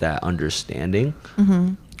have that understanding,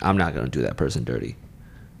 I'm not gonna do that person dirty.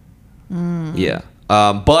 Yeah.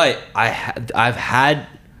 But I've had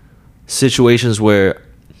situations where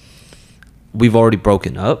we've already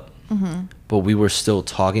broken up, but we were still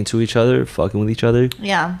talking to each other, fucking with each other,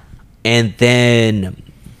 Yeah. and then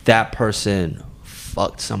that person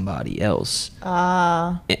fucked somebody else.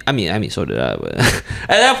 I mean, so did I. But at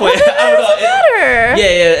that point, I don't know. Matter.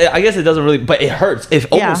 Yeah, I guess it doesn't really, but it hurts. It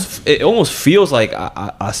Yeah. almost feels like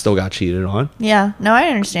I still got cheated on, Yeah. No, I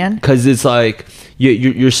understand. because it's like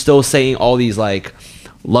you're still saying all these like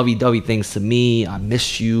lovey-dovey things to me. I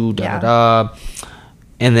miss you, da Yeah. da da,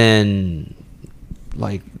 and then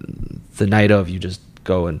like the night of, you just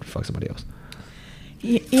go and fuck somebody else.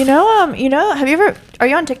 Have you ever? Are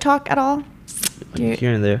you on TikTok at all? Do you-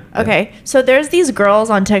 Here and there. yeah. Okay, so there's these girls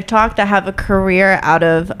on TikTok that have a career out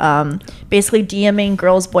of basically DMing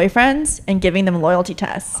girls' boyfriends and giving them loyalty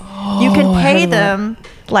tests. You can I pay heard of that. them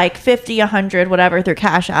like 50, 100, whatever through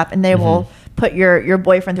Cash App, and they will put your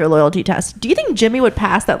boyfriend through a loyalty test. Do you think Jimmy would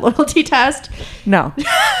pass that loyalty test? No.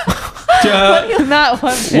 Yeah. Not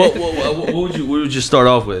one bit. what would you start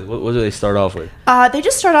off with? What do they start off with? They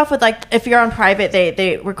just start off with like if you're on private,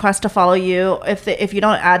 they request to follow you. If you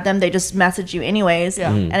don't add them, they just message you anyways.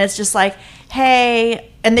 Yeah. And it's just like,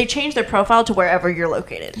 hey, and they change their profile to wherever you're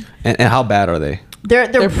located. And how bad are they? They're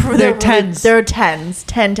They're tens. They're tens.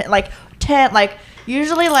 10 like 10 like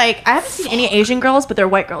usually like I haven't seen any Asian girls, but they're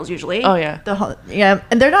white girls usually. Oh, yeah. Yeah,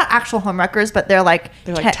 and they're not actual homewreckers, but they're like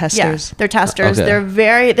They're like testers. Yeah, they're testers.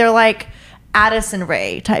 Okay. They're like Addison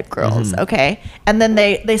Rae type girls, okay? And then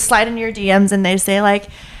they slide into your DMs and they say like,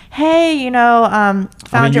 "Hey, found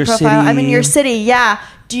your your profile. I'm in your city." city. Yeah.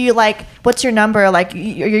 Do you like, what's your number? Like, are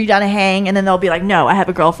you down to hang?" And then they'll be like, "No, I have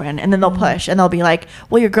a girlfriend." And then they'll push and they'll be like,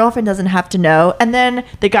 "Well, your girlfriend doesn't have to know." And then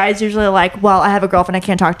the guy's usually like, "Well, I have a girlfriend. I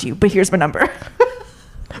can't talk to you, but here's my number."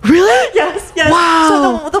 Really? Yes.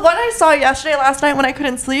 Wow. So the one I saw last night when I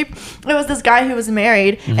couldn't sleep, it was this guy who was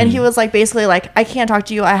married, and he was like basically like, "I can't talk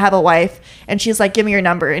to you. I have a wife." And she's like, "Give me your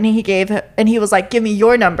number." And he was like, "Give me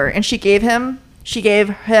your number." And she gave him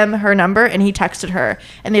her number, and he texted her,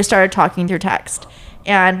 and they started talking through text.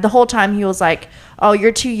 And the whole time he was like, "Oh,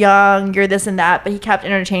 you're too young. You're this and that." But he kept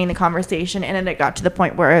entertaining the conversation, and then it got to the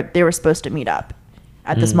point where they were supposed to meet up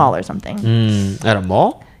at this mall or something. At a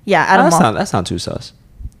mall? Yeah, at a mall. That's not too sus.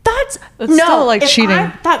 That's still, like, cheating.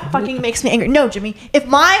 That fucking makes me angry. No, Jimmy. If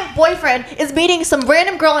my boyfriend is meeting some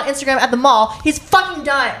random girl on Instagram at the mall, he's fucking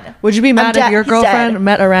done. Would you be mad if your He's girlfriend dead.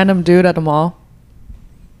 met a random dude at a mall?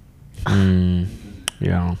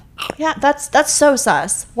 Yeah. Yeah, that's so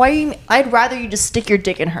sus. I'd rather you just stick your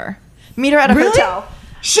dick in her. Meet her at a Really? hotel.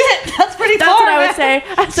 Shit, that's pretty That's what I would say.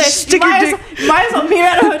 I'd say Stick your might as well meet her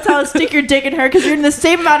at a hotel and stick your dick in her because you're in the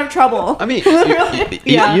same amount of trouble. I mean,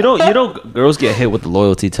 Yeah. you know, girls get hit with the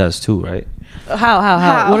loyalty test too, right?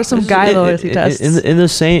 How? What are some guy loyalty tests? In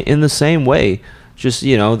the same way, just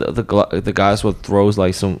the guys will throws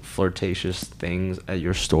like some flirtatious things at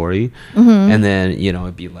your story, and then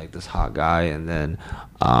it'd be like this hot guy, and then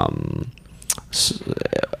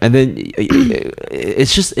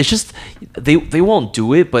it's just they won't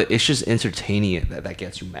do it, but it's just entertaining it that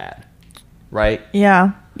gets you mad. right?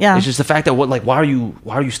 Yeah. Yeah. It's just the fact that why are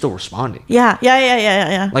you still responding? Yeah.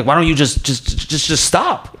 Like, why don't you just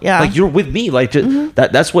stop? Yeah. Like, you're with me. Like,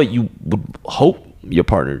 that's what you would hope your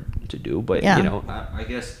partner to do. But Yeah. you know, I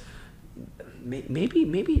guess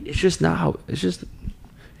maybe it's just not how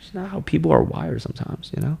not how people are wired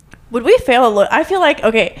sometimes. You know. Would we fail a little? I feel like,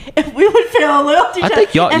 okay, if we would fail a loyalty I test.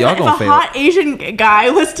 think y'all if gonna a fail. hot Asian guy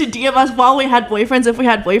was to DM us while we had boyfriends, if we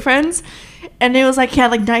had boyfriends, and it was like he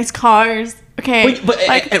had like nice cars. Okay. But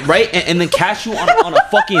like, right, and then catch you on a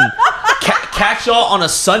fucking catch y'all on a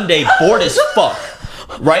Sunday bored as fuck,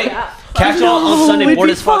 right? Catch y'all on Sunday we'd bored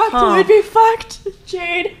be as fuck. fucked. We'd be fucked,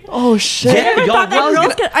 Jade. Oh shit. Yeah,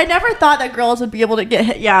 y'all I never thought that girls would be able to get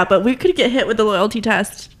hit. Yeah, but we could get hit with the loyalty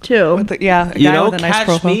test too. With the, yeah, a you guy know, with a nice catch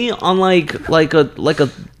profile. me on like a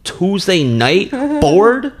Tuesday night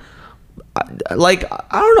bored. Like,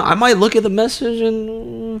 I don't know. I might look at the message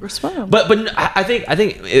and Respond. But I think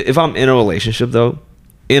if I'm in a relationship though,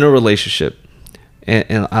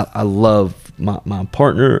 and I love my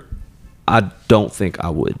partner, I don't think I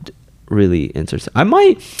would really entertain. I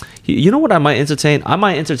might, you know what I might entertain? I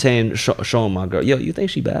might entertain showing my girl, yo, you think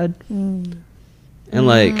she bad? And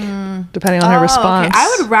like, Depending on her response. Okay.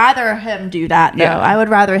 I would rather him do that though. Yeah. I would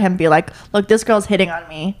rather him be like, "Look, this girl's hitting on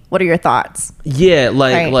me. What are your thoughts?" yeah,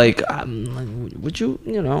 Right. like, would you,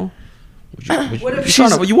 you know? What if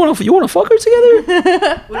You want to fuck her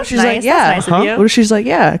together? What if she's like, yeah. That's nice of you. What if she's like,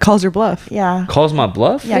 yeah, calls her bluff? Yeah. Calls my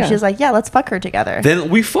bluff? Yeah, Yeah. she's like, yeah, let's fuck her together. Then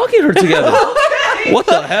we fucking her together. What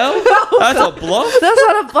the hell? That's a bluff? That's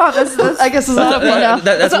not a bluff. That's I guess it's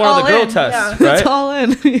That's one of the girl tests, That's right? all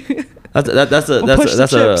in. That's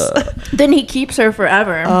a Then he keeps her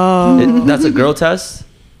forever. that's a girl test,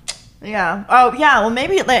 Yeah. Oh, yeah. Well,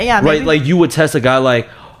 maybe. Yeah. Maybe. right? Like, you would test a guy like,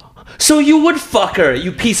 so you would fuck her,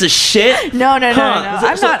 you piece of shit. No.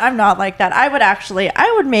 Huh. So- I'm not like that. I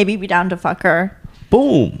would maybe be down to fuck her.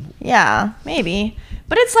 Boom. Yeah, maybe.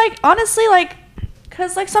 But it's like, honestly, like,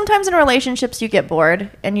 because like sometimes in relationships you get bored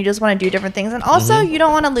and you just want to do different things, and also you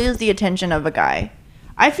don't want to lose the attention of a guy.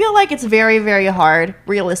 I feel like it's very, very hard,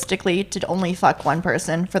 realistically, to only fuck one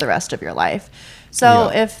person for the rest of your life. So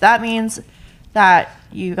Yeah. if that means that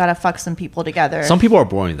you gotta fuck some people together, Some people are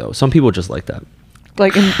boring though. Some people just like that.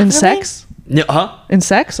 Like in sex? Yeah, huh? In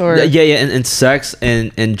sex or Yeah, and sex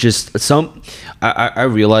and just some. I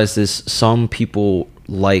realize this. Some people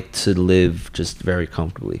like to live just very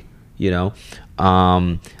comfortably. You know,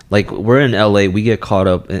 like, we're in LA, we get caught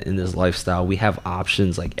up in this lifestyle. We have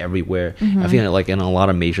options like everywhere. I feel like in a lot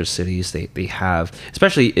of major cities, they have,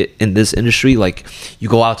 especially in this industry. Like, you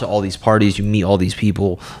go out to all these parties, you meet all these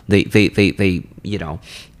people. They you know.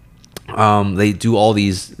 They do all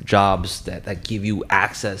these jobs that give you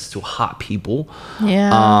access to hot people.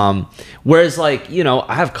 Yeah. Whereas, like, you know,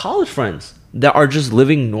 I have college friends that are just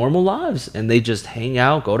living normal lives, and they just hang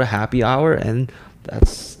out, go to happy hour, and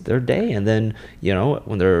that's their day. And then, you know,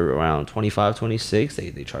 when they're around 25, 26,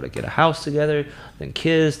 they try to get a house together, then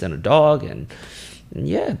kids, then a dog, and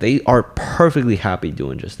yeah, they are perfectly happy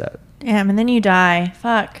doing just that. Damn, and then you die.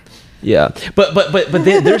 Fuck. Yeah, but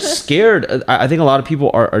they're scared. I think a lot of people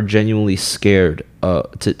are genuinely scared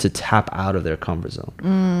to tap out of their comfort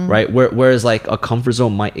zone, right? Whereas like a comfort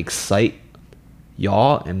zone might excite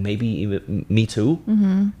y'all and maybe even me too.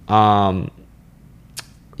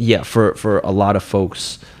 Yeah, for a lot of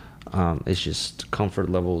folks, it's just comfort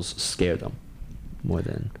levels scare them more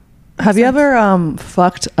than. Have you ever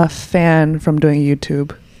fucked a fan from doing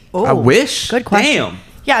YouTube? I wish. Good question. Damn.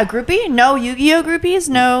 Yeah, a groupie? No Yu-Gi-Oh groupies?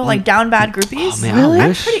 No, like down bad groupies? Oh, man, I Really?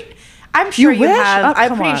 wish. I'm sure you wish? have. Oh, I'm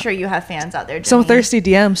come pretty on. sure you have fans out there. Some Jimmy. thirsty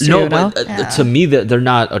DMs too, No, no? but Yeah. to me, they're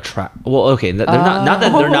not attract. Well, okay, they're not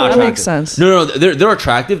that they're not that attractive. makes sense. No, they're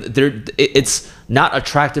attractive. It's not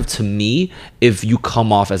attractive to me if you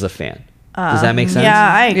come off as a fan. Does that make sense?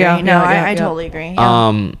 Yeah, I agree. Yeah, no, yeah, I yeah. totally agree.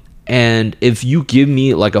 Yeah. And if you give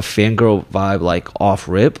me like a fangirl vibe, like off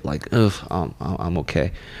rip, like, ugh, I'm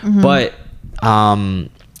okay. But and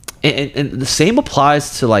the same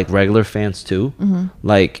applies to like regular fans too.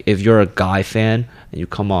 Like, if you're a guy fan and you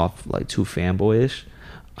come off like too fanboyish,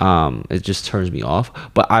 it just turns me off.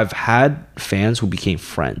 But I've had fans who became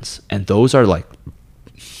friends, and those are like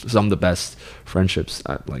some of the best friendships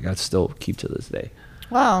I still keep to this day.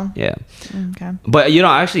 Wow. Yeah. Okay. But you know,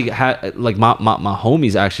 I actually had like my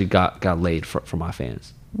homies actually got laid for my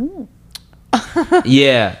fans.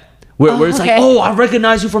 Yeah, where it's like, okay. oh, I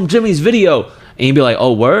recognize you from Jimmy's video, and you'd be like,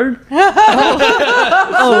 oh, word.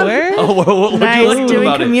 Oh, where? Oh, what you Nice, like doing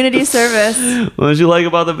about community service. it? What did you like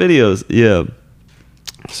about the videos? Yeah.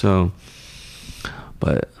 So,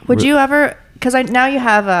 but Would you ever? Because now you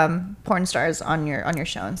have porn stars on your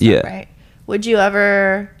show and stuff, Yeah. right? Would you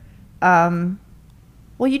ever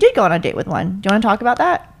well, you did go on a date with one. Do you want to talk about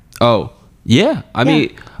that? Oh, yeah. I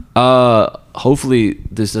mean, hopefully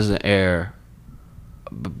this doesn't air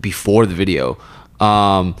before the video.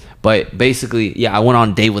 But basically, yeah, I went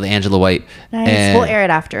on a date with Angela White. Nice. And We'll air it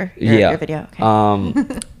after your video.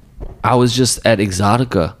 Okay. I was just at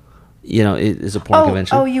Exotica. You know, it is a porn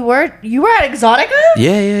convention. Oh, you were at Exotica?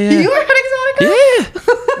 Yeah. You were at Exotica? Yeah.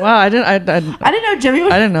 Wow, I didn't know Jimmy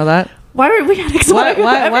was. I didn't know that. Why were we at Exotica?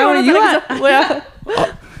 Why were Everyone you was at?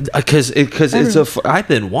 Exotica. Because I've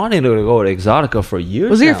been wanting to go to Exotica for years.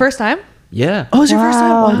 Was it your now. first time? Yeah. Oh, it was your first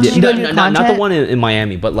Wow. time? Did you go do not the content? one in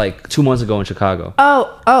Miami, but like 2 months ago in Chicago.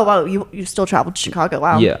 Oh, wow. You still traveled to Chicago.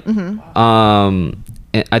 Wow. Yeah. And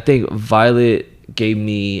I think Violet gave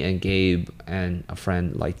me and Gabe and a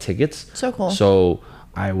friend like tickets. So cool. So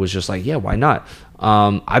I was just like, yeah, why not?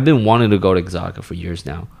 I've been wanting to go to Exotica for years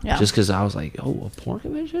now. Yeah. Just because I was like, oh, a porn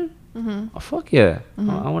convention? Oh, fuck yeah.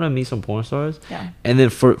 I want to meet some porn stars. Yeah. And then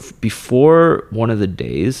before one of the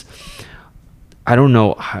days, I don't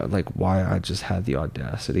know why I just had the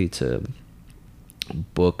audacity to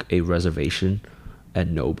book a reservation at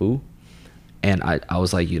Nobu. And I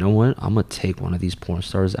was like, you know what? I'm going to take one of these porn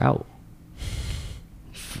stars out.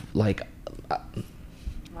 Like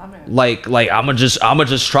I'm gonna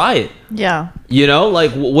just try it. Yeah. You know,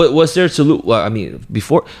 like what's there to lose? Well, I mean,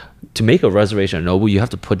 before to make a reservation at Nobu, you have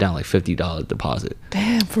to put down like $50 deposit.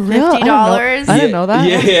 Damn, for real? $50? I didn't know that.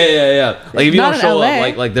 Yeah. Like if you Not don't in show LA.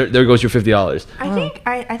 up, like there goes your $50.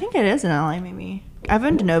 I think it is in LA maybe. I've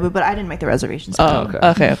been to Nobu, but I didn't make the reservations. Oh,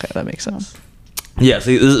 okay. okay, that makes sense. Yeah,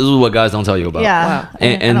 see, this is what guys don't tell you about. Yeah. Wow.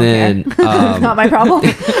 And I then don't care. Not my problem.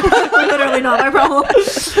 Literally not my problem.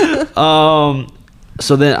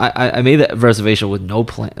 So then I made that reservation with no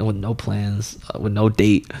plans, with no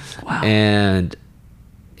date. Wow. And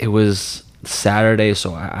it was Saturday,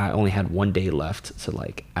 so I only had 1 day left to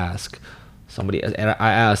like ask somebody. And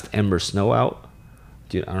I asked Ember Snow out.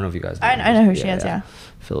 Dude, I don't know if you guys know. I know who she is, yeah.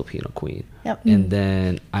 Filipino queen. Yep. And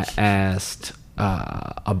then I asked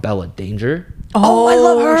Abella Danger. Oh, I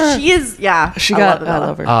love her. She is, I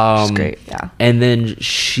love her. She's great. Yeah. And then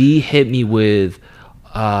she hit me with,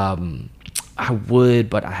 I would,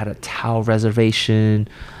 but I had a towel reservation,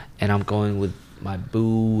 and I'm going with my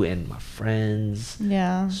boo and my friends.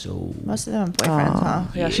 Yeah. So Most of them have boyfriends, huh?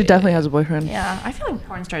 Yeah, she definitely has a boyfriend. Yeah. I feel like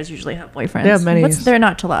porn stars usually have boyfriends. They have many. What's there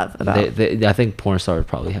not to love about? I think porn stars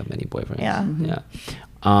probably have many boyfriends. Yeah. Yeah.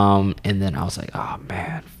 And then I was like, oh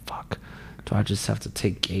man, fuck. Do I just have to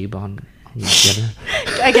take Gabe on dinner?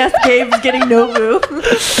 I guess Gabe's getting Nobu.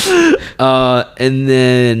 And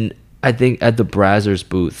then I think at the Brazzers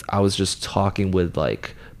booth, I was just talking with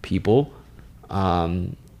like people.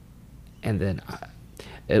 And then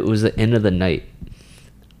it was the end of the night.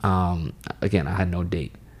 Again, I had no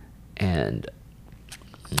date. And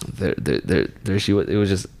there she was. It was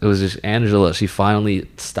just Angela. She finally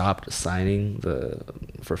stopped signing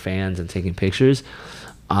for fans and taking pictures.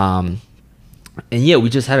 And yeah, we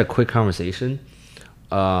just had a quick conversation.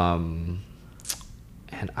 And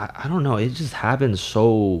I don't know, it just happened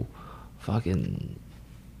so fucking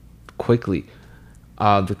quickly.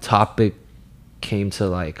 The topic came to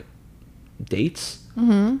like dates.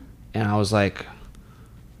 And I was like,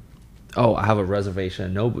 oh, I have a reservation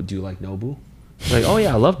at Nobu. Do you like Nobu? She's like, oh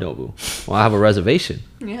yeah, I love Nobu. Well, I have a reservation.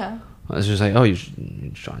 Yeah. I was just like, oh, you're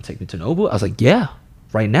trying to take me to Nobu? I was like, yeah,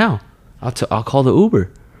 right now. I'll call the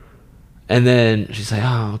Uber. And then she's like, oh,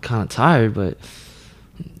 I'm kind of tired, but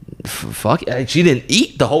fuck it. She didn't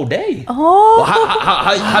eat the whole day. Oh. Well,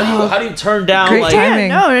 how do you turn down Great like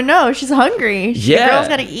timing. No. She's hungry. Yeah. The girl's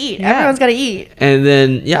got to eat. Yeah. Everyone's got to eat. And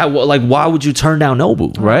then like why would you turn down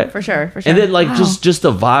Nobu, right? For sure. And then like just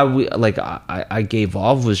the vibe I gave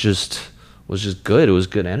off was just good. It was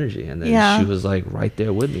good energy. And then she was like right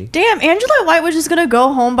there with me. Damn, Angela White was just gonna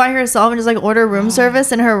go home by herself and just like order room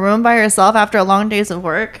service in her room by herself after a long days of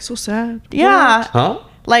work. So sad. Yeah. Huh?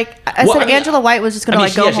 Like I Well, said, I mean, Angela White was just gonna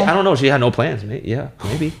like go home. I don't know. She had no plans. Yeah,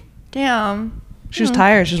 maybe. Damn. She was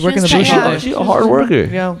tired. She was working the was beach. tired. She's a hard worker.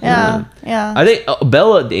 Yeah. Yeah. I think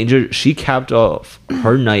Bella Danger, she capped off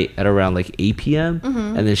her night at around like 8 p.m.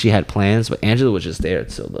 And then she had plans, but Angela was just there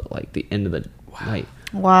till the end of the night.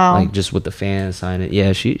 Wow. Like just with the fans signing.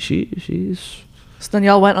 Yeah, she's. So then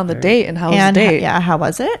y'all went on the date, and how was the date? Yeah, how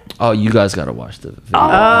was it? Oh, you guys gotta watch the video.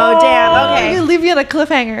 Oh, damn. Okay. Leave you on a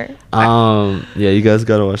cliffhanger. Yeah, you guys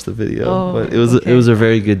gotta watch the video. Oh, but it was a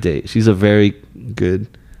very good date. She's a very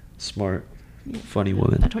good, smart, funny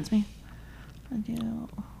woman. That towards me.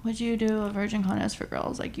 Would you do a virgin contest for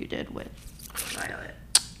girls like you did with Violet?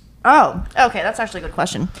 Oh, okay. That's actually a good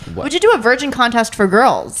question. What? Would you do a virgin contest for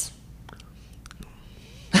girls?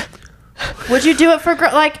 Would you do it for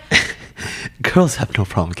like? Girls have no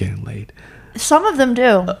problem getting laid. Some of them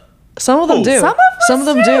do. Some of them do. Some of us Some of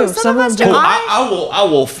them do. do. Some Some of of us them do. do.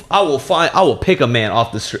 I will pick a man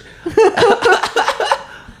off the street.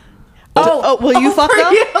 Oh, will you fuck for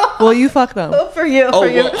them? you. Will you fuck them? Oh, for you. Oh, For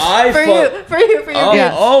you. well, I For fuck- you. For you. For you. Oh,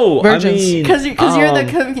 Yeah. I Virgins. mean, Because you're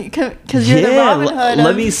the because you're the Robin Hood. Let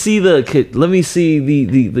of- me see the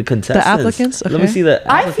contestants. applicants? Let me Okay. see the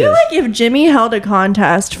I applicants. feel like if Jimmy held a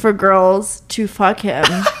contest for girls to fuck him,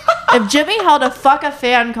 if Jimmy held a fuck a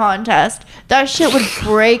fan contest, that shit would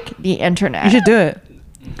break the internet. You should do it.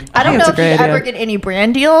 I don't think know it's a if great you'd ever idea. get any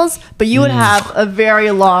brand deals, but you would have a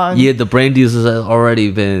very long. yeah, the brand deals has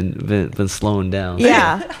already been slowing down.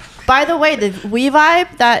 Yeah. By the way, the We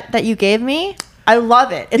Vibe that you gave me, I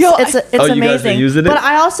love it. It's Yo, it's Oh, you guys are amazing. using it? But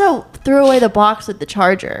I also threw away the box with the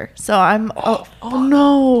charger, so I'm. Oh, Oh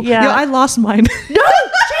no. Yeah. Yo, I lost mine. no!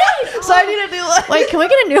 Jeez! So I need a new one. Wait, can we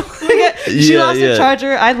get a new one? She Yeah, lost yeah. the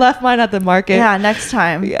charger. I left mine at the market. Yeah, next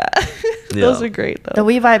time. Yeah. Yeah. Those are great though. The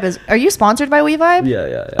We Vibe is. Are you sponsored by We Vibe?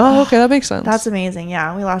 yeah. Oh, okay, that makes sense. That's amazing.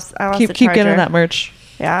 Yeah, I lost the keep charger. getting that merch.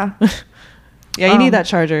 Yeah, Yeah, you need Um, that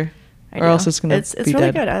charger, I or do. else it's gonna It's be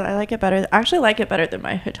really dead. good. I like it better. I actually like it better than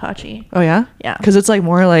my Hitachi. Oh yeah. Yeah. Because it's like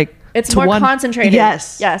more like It's to more one- concentrated.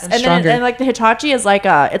 Yes. yes, And and stronger. then and like the Hitachi is like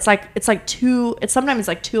it's like too. It's sometimes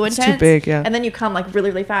like too It's intense. too big, yeah. And then you come like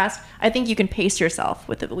really fast. I think you can pace yourself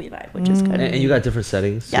with the We Vibe, which is good. And you got different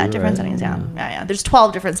settings. Yeah, too, different right? settings. Yeah. There's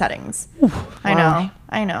 12 different settings. I know.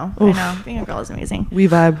 I know. Being a girl is amazing. We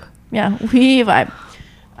vibe. Yeah, We Vibe.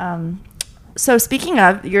 So speaking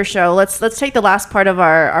of your show, let's take the last part of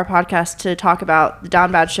our podcast to talk about the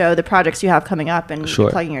Down Bad show, the projects you have coming up, and Sure.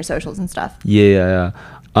 plugging your socials and stuff. Yeah.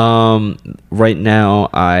 Right now,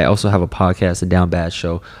 I also have a podcast, the Down Bad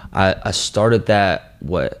Show. I started that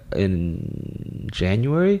in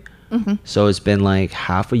January, so it's been like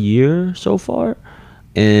half a year so far,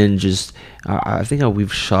 and just I think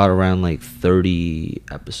we've shot around like 30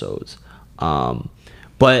 episodes.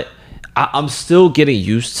 But I'm still getting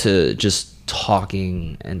used to just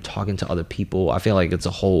talking to other people. I feel like it's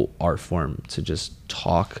a whole art form to just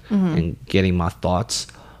talk and getting my thoughts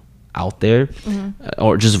out there,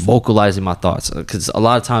 or just vocalizing my thoughts, because a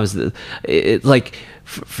lot of times it like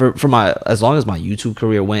for my, as long as my YouTube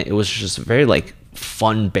career went, it was just very like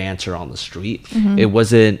fun banter on the street. It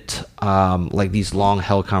wasn't like these long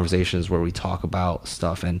held conversations where we talk about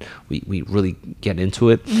stuff and we really get into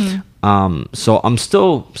it. So I'm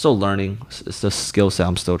still learning. It's the skill set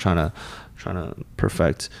I'm still trying to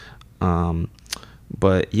perfect.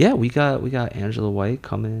 But yeah, we got Angela White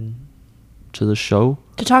coming to the show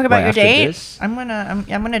To talk about right your after date, this. I'm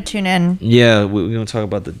gonna tune in. Yeah, we're gonna talk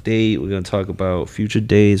about the date. We're gonna talk about future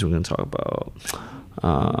days. We're gonna talk about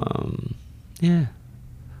yeah,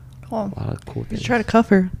 Cool. a lot of cool things. Try to cuff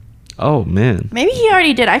her. Oh man, Maybe he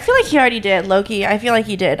already did. I feel like he already did. Loki. I feel like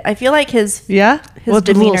he did. I feel like his Yeah. his With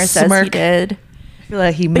the little demeanor says he smirk. did. I feel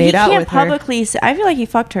like he But he made out can't with her. publicly say. I feel like he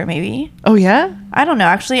fucked her. Maybe. Oh yeah. I don't know.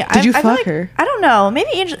 Actually, Did you I feel fuck like- her? I don't know. Maybe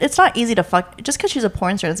it's not easy to fuck. Just because she's a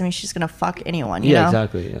porn star doesn't mean she's gonna fuck anyone. You Yeah, know?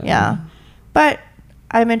 exactly, yeah. Yeah. But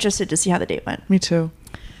I'm interested to see how the date went. Me too.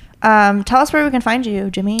 Tell us where we can find you,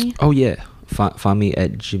 Jimmy. oh yeah. Find me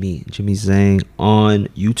at Jimmy Zhang on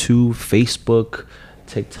YouTube, Facebook,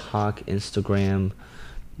 TikTok, Instagram,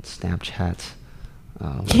 Snapchat.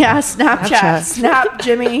 Yeah, Snapchat. Snapchat. Snap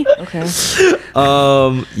Jimmy. Okay.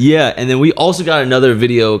 Yeah, and then we also got another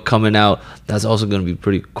video coming out that's also gonna be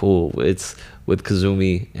pretty cool. It's with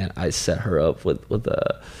Kazumi, and I set her up with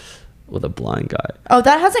a blind guy. Oh,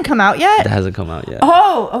 that hasn't come out yet? That hasn't come out yet.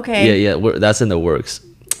 Oh, okay. Yeah, that's in the works.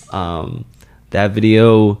 That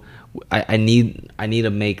video, I need to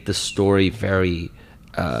make the story very.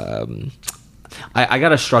 I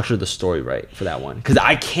gotta structure the story right for that one, because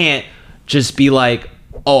I can't just be like,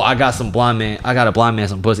 oh, I got a blind man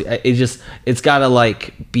some pussy. It's gotta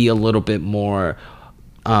like be a little bit more.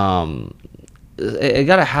 It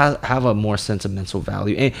gotta have a more sentimental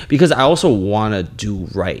value, and because I also want to do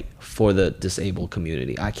right for the disabled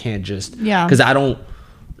community. I can't just because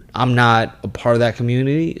I'm not a part of that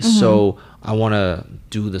community, so I want to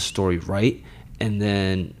do the story right, and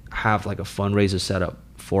then have like a fundraiser set up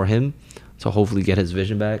for him to hopefully get his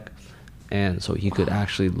vision back, and so he could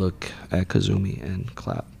actually look at Kazumi and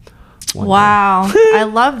clap. one day. Wow. I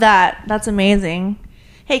love that. That's amazing.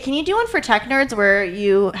 Hey, can you do one for tech nerds where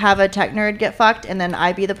you have a tech nerd get fucked and then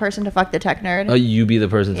I be the person to fuck the tech nerd? You be the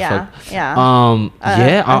person to Yeah, fuck. yeah.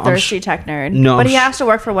 Yeah, A I'm thirsty tech nerd. No, but I'm he sh- has to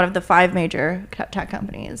work for one of the 5 major tech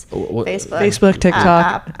companies. Facebook,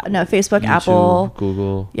 TikTok. Facebook, YouTube, Apple.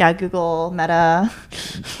 Google. Yeah, Google, Meta.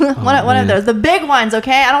 one of those. The big ones,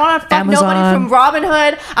 okay? I don't want to fuck nobody Amazon. from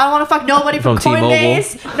Robinhood. I don't want to fuck nobody from From T-Mobile.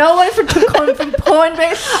 Coinbase. Nobody from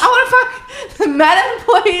Coinbase. I want to fuck the Meta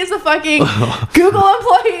employees, the fucking Google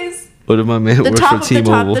employees. What if my man The works top for of the top,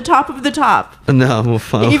 T-Mobile? the top of the top. No, I'm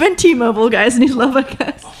fine. Even T-Mobile guys need love, I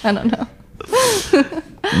guess. I don't know.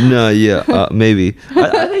 No, yeah, maybe.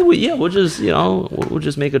 I think we'll just we'll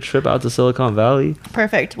just make a trip out to Silicon Valley.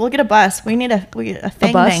 Perfect. We'll get a bus. We need a bang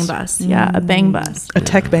bus? bang bus. Yeah, a bang bus. A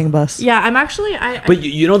tech bang bus. Yeah, I'm actually. But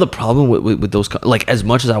you know the problem with those like as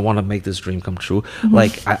much as I want to make this dream come true,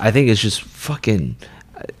 like I think it's just fucking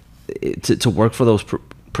to work for those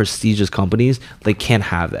prestigious companies. They can't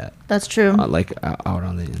have that That's true. like out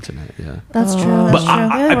on the internet. Yeah. That's true. That's But true.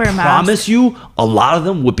 I Wear a mask. promise you, a lot of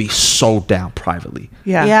them would be so down privately.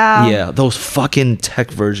 Yeah. Yeah. Yeah, those fucking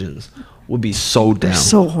tech versions would be so down. They're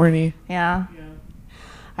so horny. Yeah.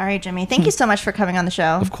 All right, Jimmy. Thank you so much for coming on the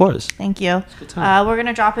show. Of course. Thank you. good time. We're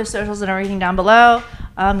gonna drop his socials and everything down below.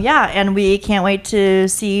 Yeah, and we can't wait to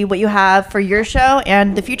see what you have for your show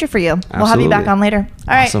and the future for you. We'll have you back Absolutely. on later.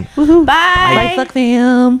 All right. Awesome. Woohoo. Bye. Bye, fuck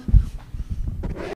them.